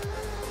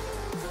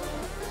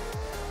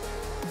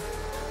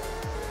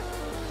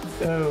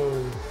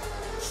 Oh,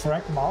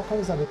 Frank Malcolm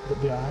is a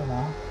bit behind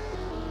now.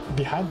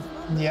 Behind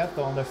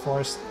Nieto on the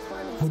first,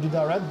 who did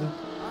already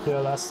the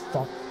last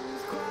stop.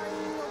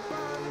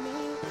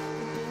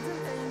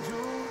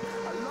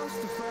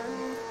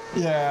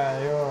 Yeah,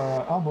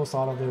 you're almost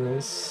out of the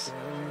race,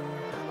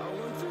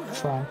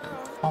 Frank.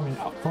 I mean,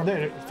 for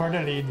the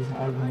lead,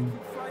 I mean.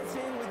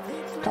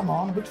 Come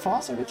on, a bit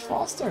faster, a bit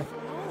faster.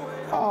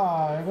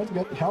 Ah, I'm going to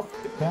get help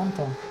with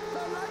Benton.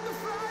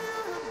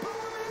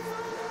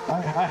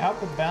 I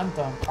helped with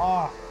Benton.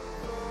 Ah,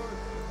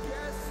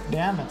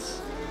 damn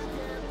it.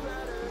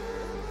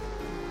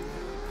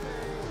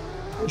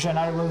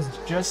 Gennaro was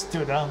just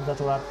too dumb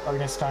that lap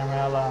against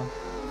Carmela.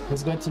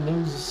 He's going to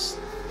lose.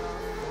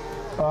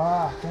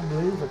 Ah, can't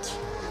believe it.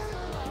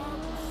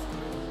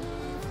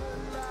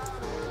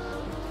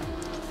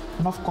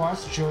 And of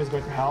course, Joe is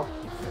going to help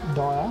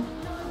Doya.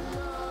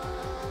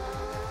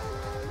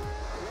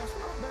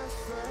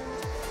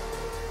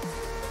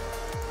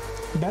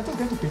 Benton's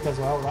going to pick as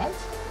well, right?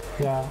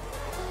 Yeah.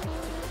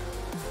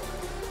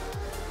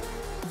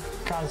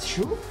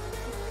 Kazhi?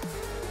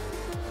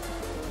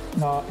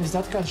 No, is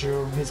that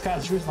Kazhi? His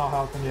Kazhi is not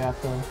helping yet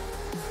though.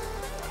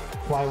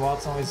 Why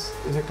Watson is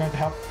it going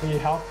to be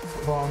help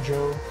from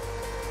Joe?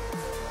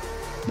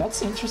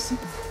 That's interesting.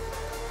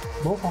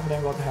 Both of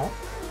them got help.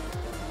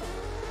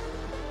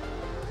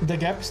 The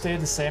gap stayed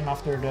the same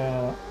after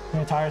the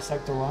entire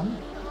sector 1.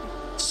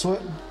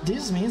 So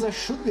this means I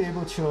should be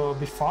able to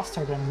be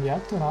faster than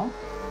Yeto now,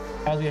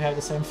 as we have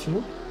the same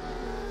fuel.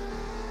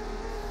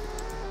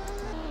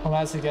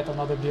 Unless we get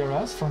another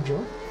DRS from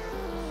Joe.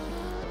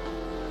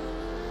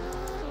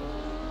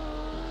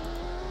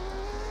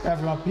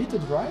 Everyone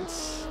pitted, right?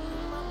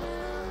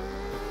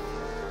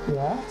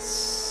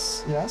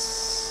 Yes,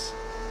 yes.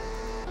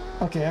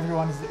 Okay,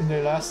 everyone is in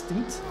their last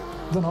stint.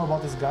 Don't know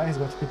about this guy, he's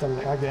going to pit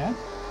again.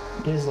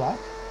 His lap.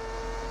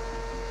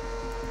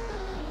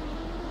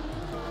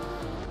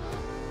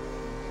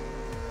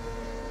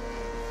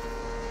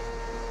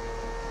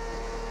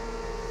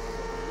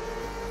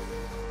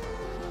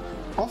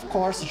 Of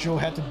course, Joe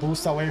had to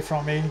boost away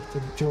from me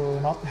to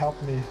not help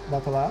me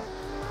that lap.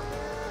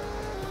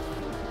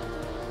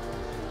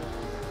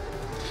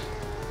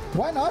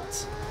 Why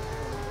not?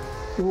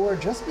 You were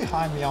just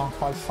behind me on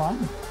quite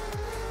fun.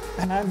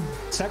 And I'm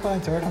second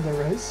and third on the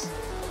race.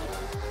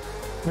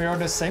 We are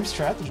the same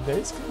strategy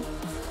basically.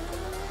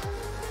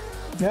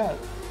 Yeah.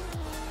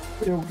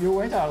 You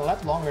went a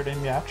lot longer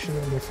than me actually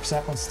in the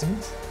second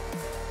stint.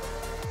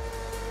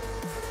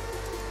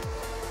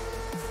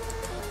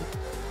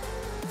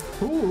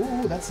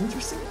 Ooh, that's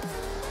interesting.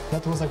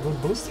 That was a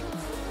good boosting.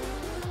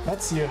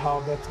 Let's see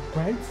how that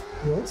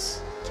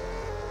goes.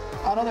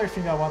 Another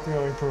thing I want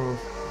to improve.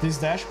 This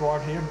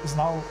dashboard here is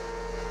now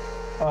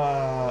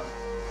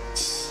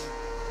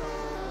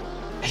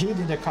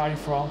hiding the car in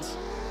front.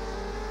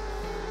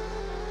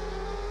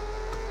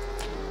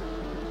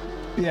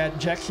 Yeah,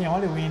 Jack can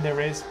only win the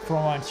race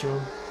from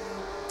 1-2.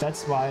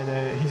 That's why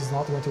he's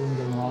not going to win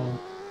the model.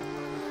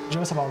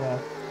 Just about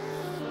that.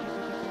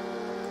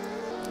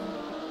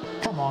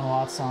 Come on,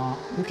 Watson.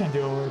 You can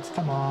do it.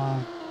 Come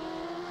on.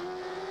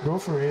 Go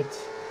for it.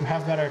 You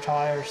have better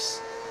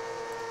tires.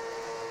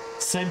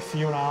 Same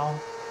fuel now.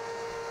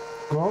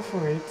 Go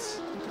for it.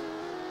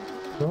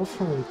 Go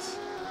for it.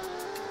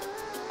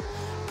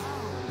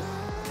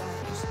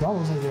 That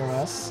was a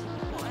DRS.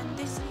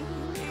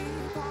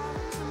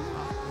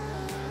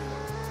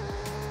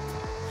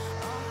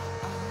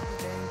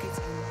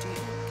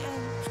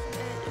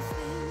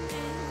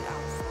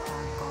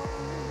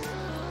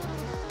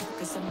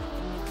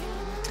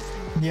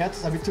 Yeah,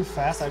 it's a bit too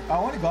fast. I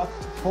only got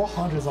 4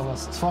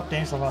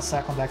 tenths of a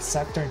second that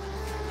sector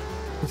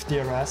with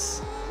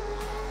DRS.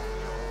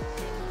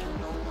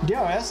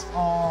 DRS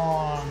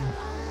on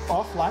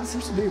offline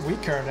seems to be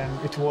weaker than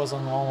it was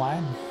on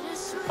online.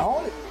 I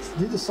only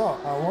did you saw?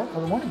 I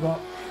only got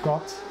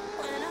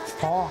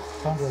 4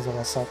 tenths of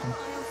a second.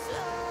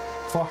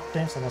 4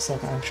 tenths of a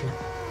second actually.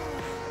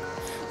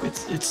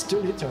 It's too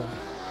little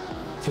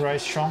for a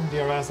strong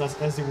DRS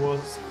as it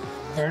was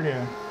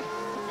earlier.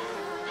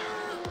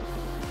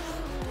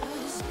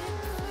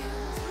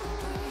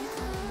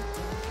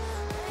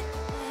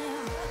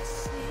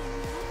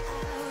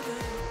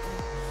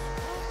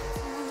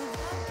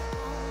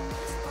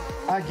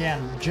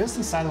 Again, just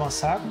inside 1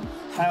 second,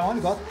 I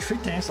only got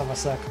 3/10 of a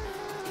second.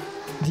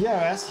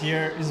 DRS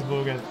here is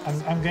bugged.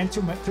 I'm getting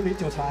too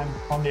little time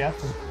on the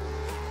apple.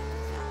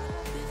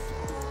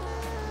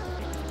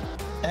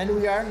 And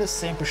we are in the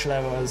same push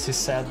level as he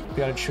said,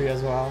 PR3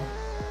 as well.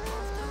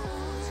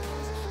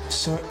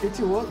 So it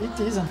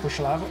isn't push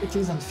level, it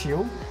isn't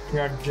fuel. We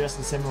are just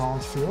the same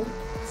amount of fuel.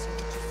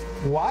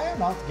 Why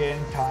am I not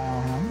getting time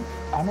on him?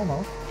 I don't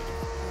know.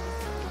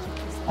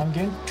 I'm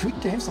getting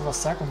 3/10 of a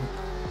second.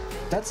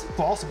 That's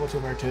impossible to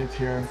overtake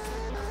here.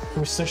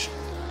 With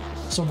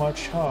so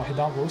much. Oh, he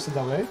down boosted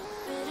that way.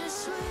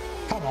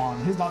 Come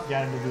on, he's not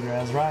getting the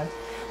DRS, right?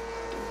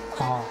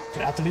 Oh,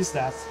 at least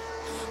that.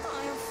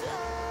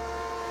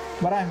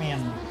 But I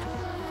mean,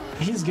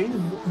 he's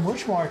gaining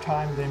much more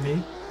time than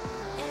me.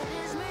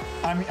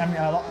 I mean,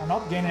 I'm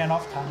not gaining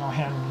enough time on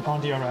him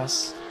on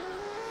DRS.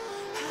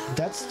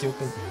 That's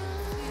stupid.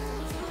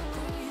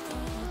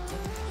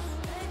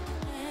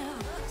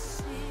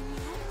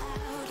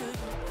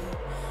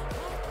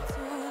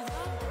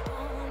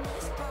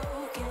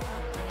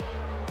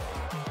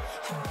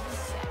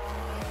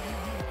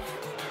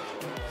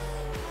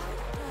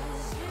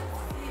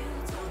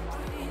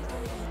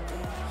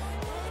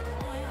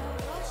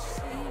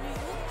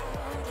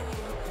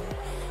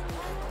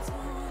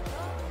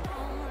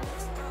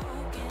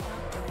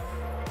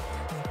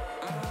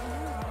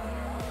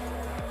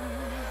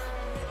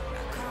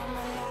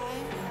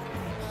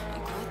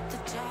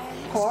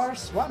 Of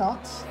course, why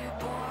not?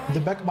 The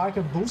back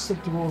marker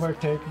boosted to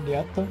overtake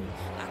Lieto.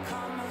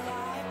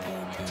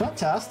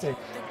 Fantastic,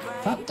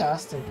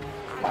 fantastic.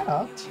 Why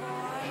not?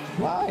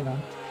 Why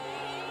not?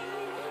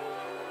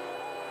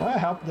 Why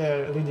help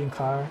the leading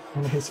car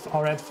when he's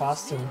already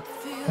faster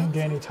and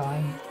gaining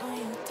time?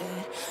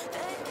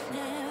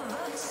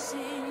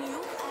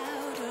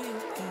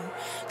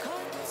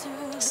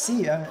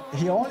 See,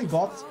 he only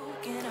got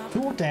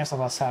 2/10 of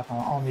a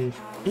second only,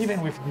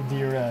 even with the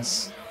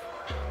DRS.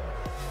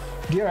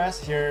 DRS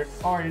here,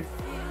 or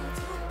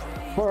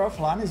for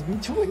offline, is being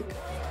too weak.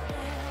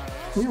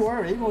 We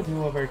were able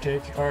to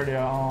overtake earlier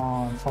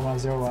on from a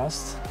 0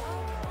 West.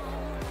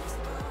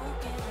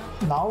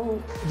 Now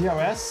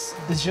DRS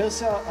is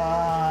just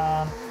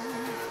a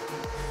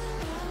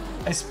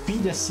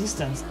speed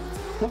assistance.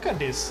 Look at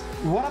this,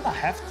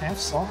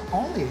 1.5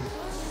 only.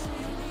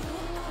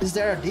 Is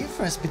there a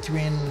difference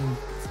between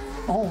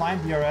online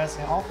DRS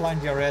and offline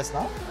DRS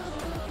now?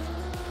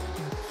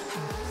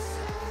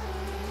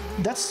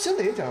 That's still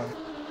little.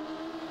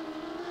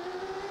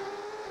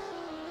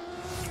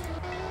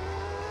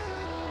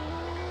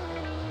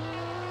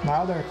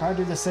 Now the car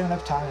did the same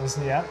lap time as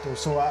Lieto,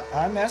 so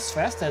I'm as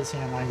fast as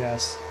him, I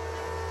guess.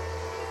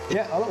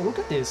 Yeah, look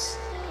at this.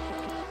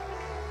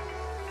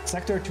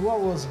 Sector 2 I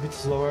was a bit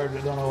slower,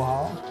 don't know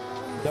how.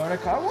 The other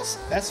car was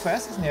as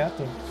fast as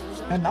Lieto.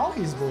 And now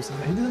he's boosting,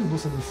 he didn't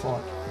boost it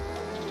before.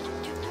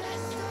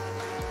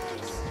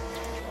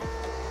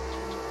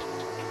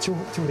 Too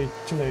late.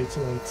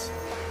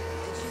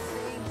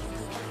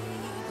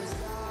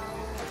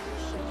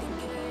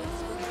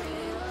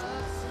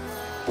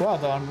 Well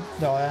done,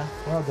 Leila.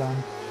 Well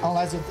done.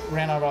 Unless you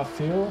ran out of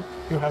fuel,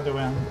 you have the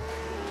win.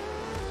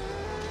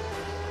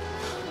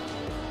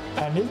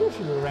 And even if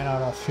you ran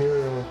out of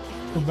fuel,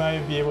 you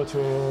might be able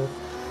to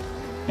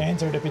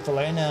enter the pit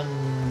lane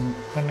and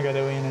get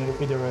the win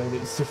either way.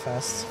 It's too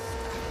fast.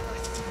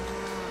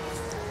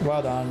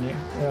 Well done,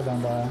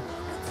 Leila.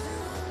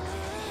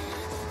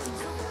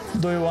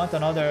 Do you want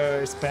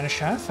another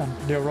Spanish anthem?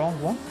 The wrong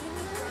one?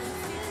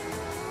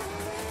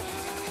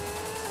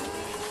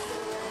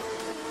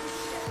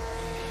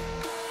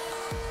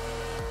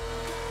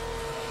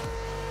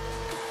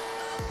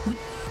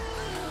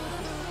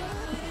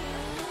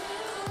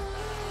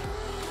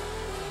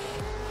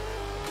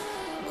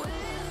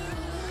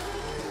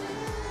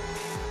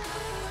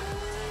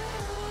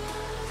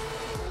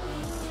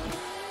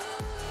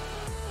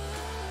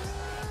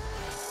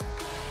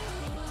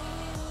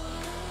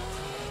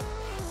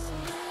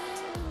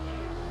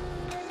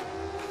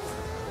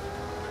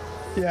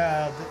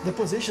 Yeah, the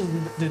positions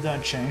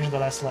didn't change the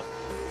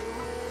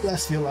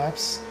last few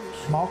laps.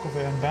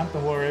 Malkovich and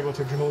Benton were able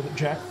to hold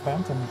Jack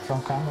Benton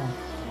from Cameron.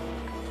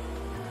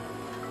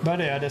 But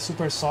yeah, the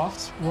super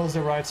soft was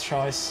the right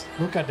choice.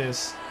 Look at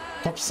this.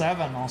 Top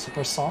 7 on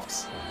super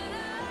softs.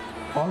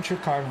 Only 2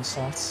 carbon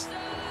softs.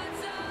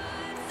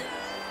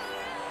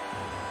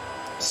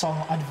 Some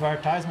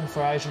advertisement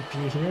for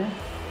IGP here.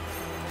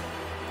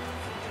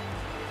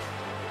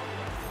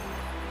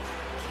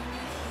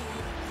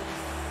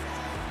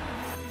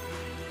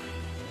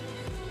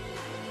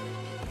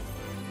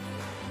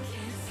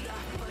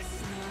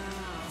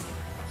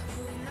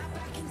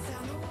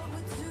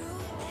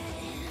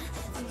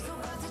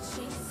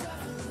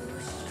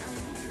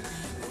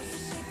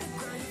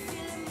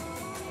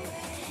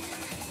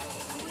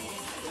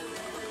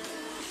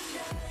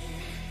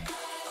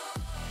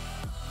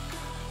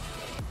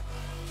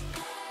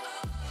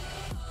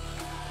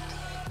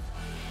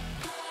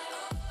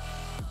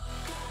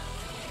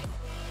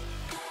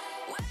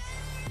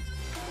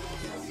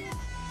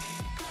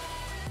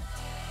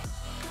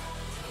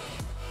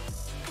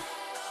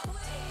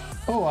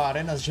 Oh,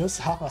 Arena's just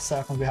half a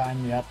second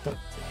behind me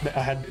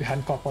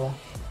behind Coppola.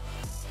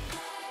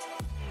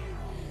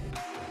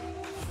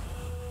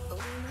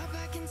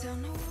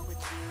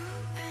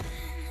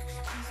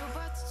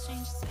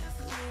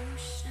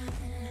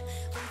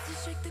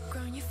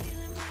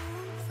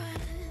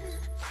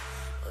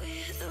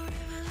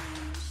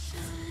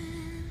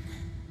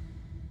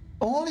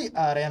 Only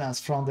Arenas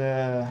from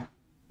the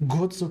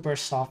good super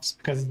softs,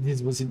 because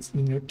this was in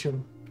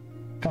neutral.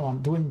 Come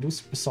on, doing those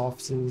super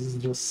softs is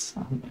just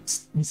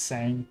it's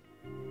insane.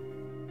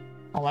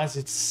 Unless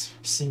it's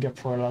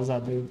Singapore,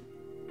 Lazada.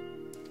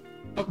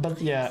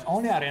 But yeah,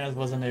 only Arenas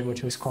wasn't able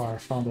to score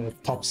from the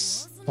top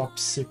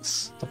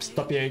 6,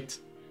 top 8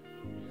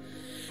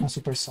 on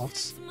super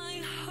softs.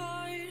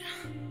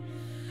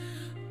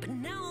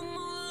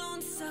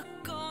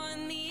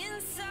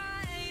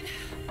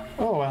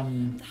 Oh,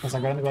 and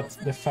Kazhi got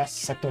the fast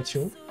sector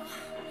 2.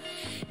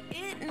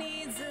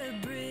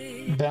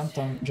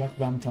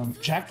 Jack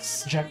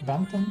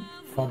Benton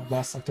got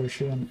best sector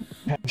 2, and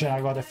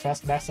Jenna got the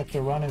best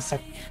sector 1 and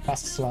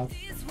fast slot.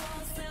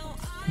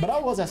 But I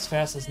was as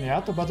fast as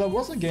Niato, but I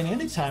wasn't gaining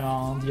any time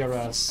on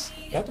DRS.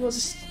 That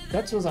was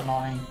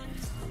annoying.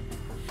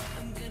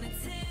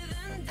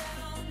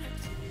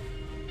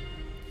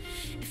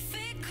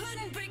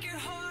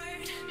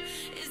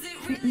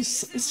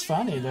 It's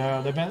funny,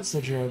 the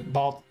message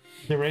about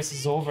the race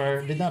is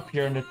over didn't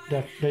appear on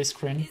the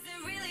screen.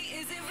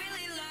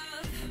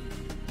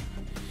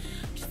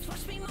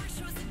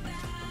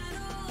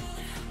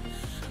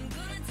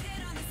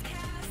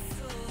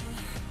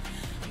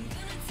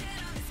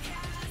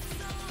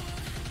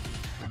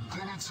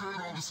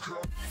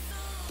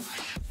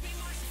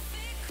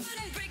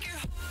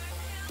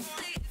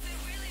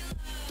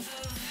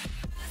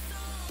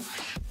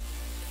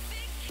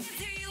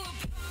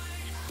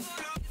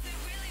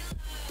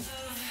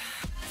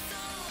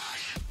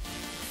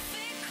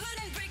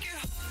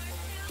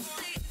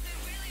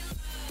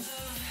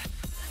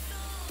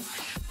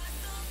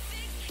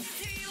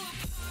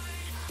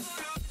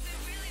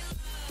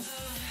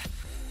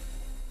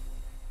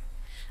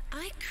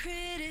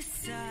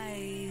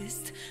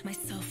 Criticized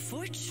myself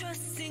for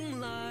trusting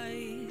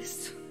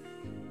lies.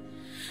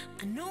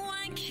 I know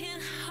I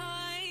can't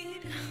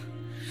hide.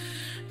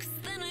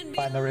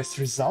 Final race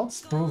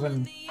results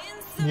proven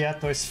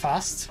Nieto is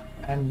fast,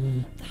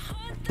 and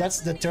that's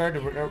the third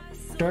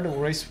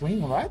race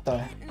win, right?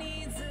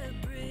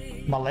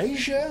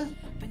 Malaysia?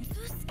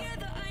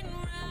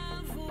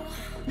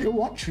 You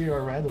won 3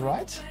 already,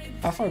 right?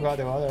 I forgot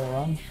the other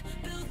one,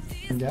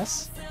 I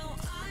guess.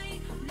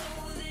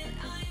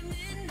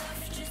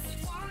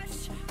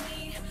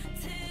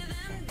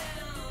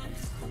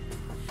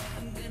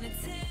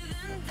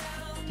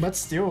 But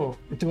still,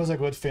 it was a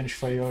good finish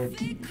for your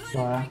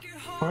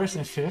first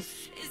and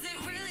fifth.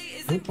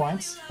 Good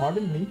points, more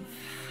than me.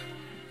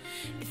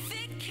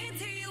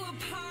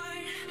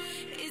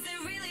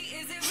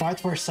 Fight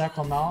for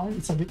second now,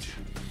 it's a bit...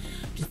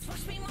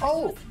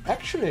 Oh,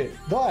 actually,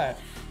 Doe,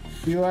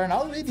 you are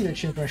now leading the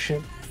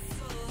championship.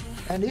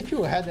 And if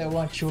you had a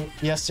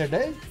 1-2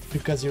 yesterday,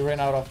 because you ran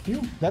out of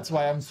fuel, that's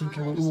why I'm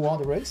thinking you won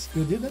the race,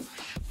 you didn't.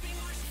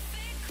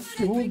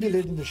 You would be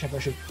leading the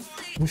championship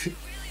with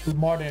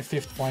more than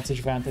 50 points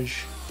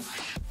advantage.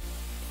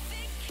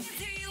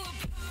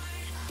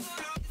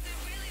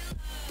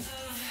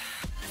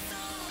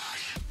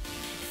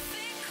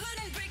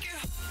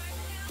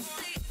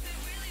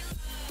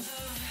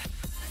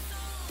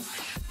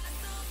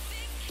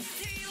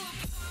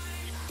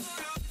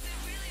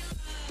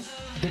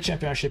 The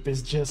championship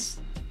is just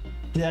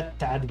that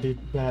tad bit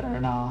better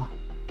now.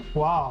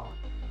 Wow,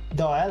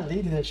 Doel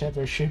leading the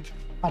championship.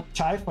 A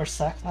tie for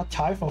second, a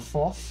tie for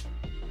fourth.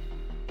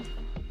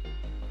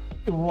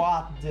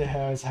 What the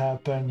hell has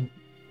happened?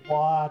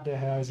 What the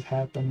hell has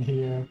happened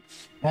here?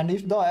 And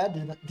if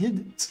Doel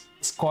did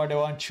score the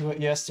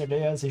 1-2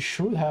 yesterday as he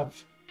should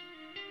have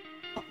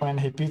when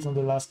he pit on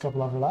the last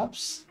couple of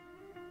laps,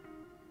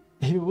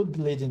 he would be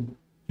leading.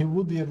 He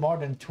would be more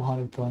than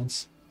 200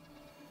 points.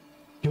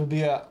 He would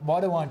be more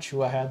than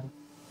 1-2 ahead.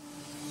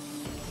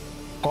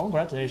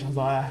 Congratulations,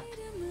 Doel.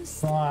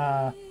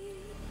 From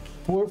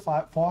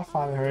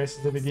 4-5 races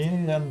at the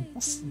beginning, then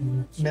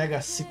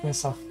mega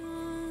sequence of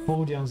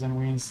podiums and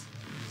wins.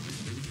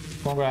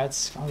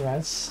 Congrats.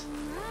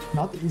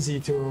 Not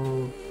easy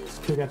to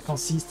get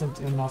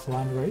consistent in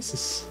offline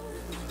races.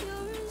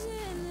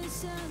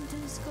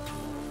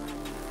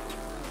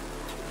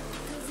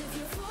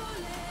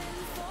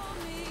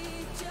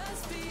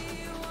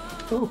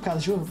 Oh,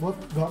 Kazhi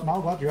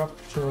now got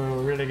dropped to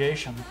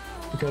relegation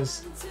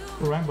because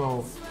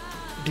Rainbow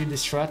did the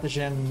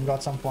strategy and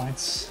got some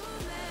points.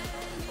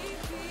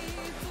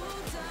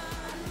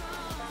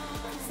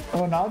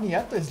 Oh, now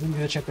Nieto is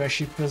leading the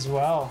championship as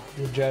well,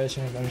 the Judge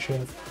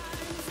Championship.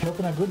 He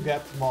opened a good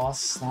gap to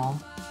Moss now,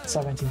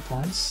 17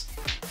 points.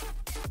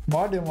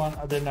 More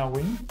than a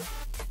win,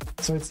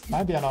 so it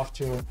might be enough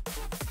to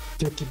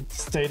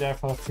stay there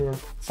for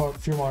a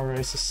few more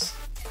races.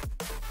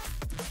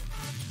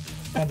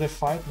 And the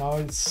fight now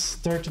is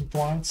 13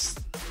 points,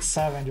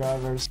 7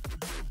 drivers.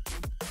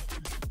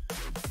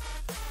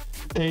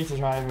 8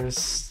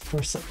 drivers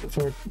for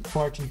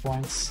 14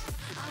 points.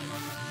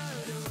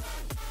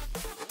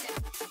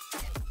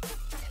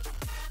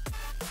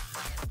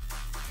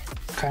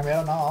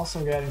 Chimera now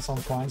also getting some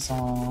points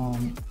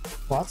on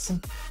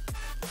Watson.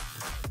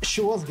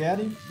 She was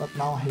getting, but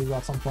now he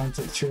got some points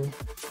too.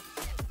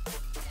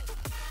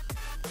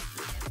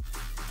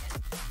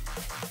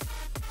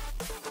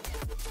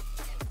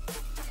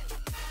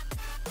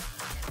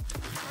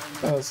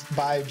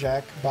 Bye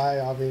Jack, bye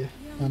Avi,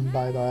 and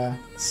bye bye.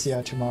 See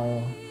ya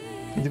tomorrow.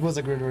 It was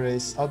a great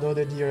race, although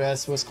the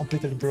DRS was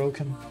completely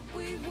broken.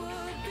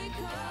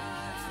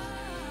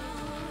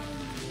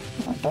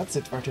 That's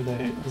it for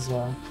today as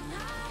well.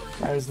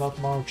 There is not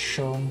much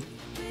shown.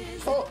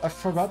 Oh, I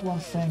forgot one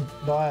thing.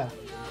 Die.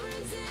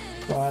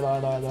 The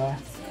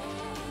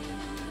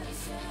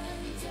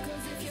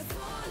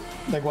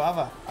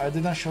guava. I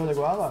didn't show the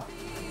guava.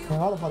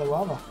 Forgot about the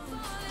guava.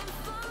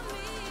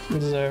 You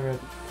deserve it.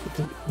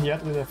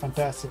 Yet with a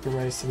fantastic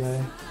race today.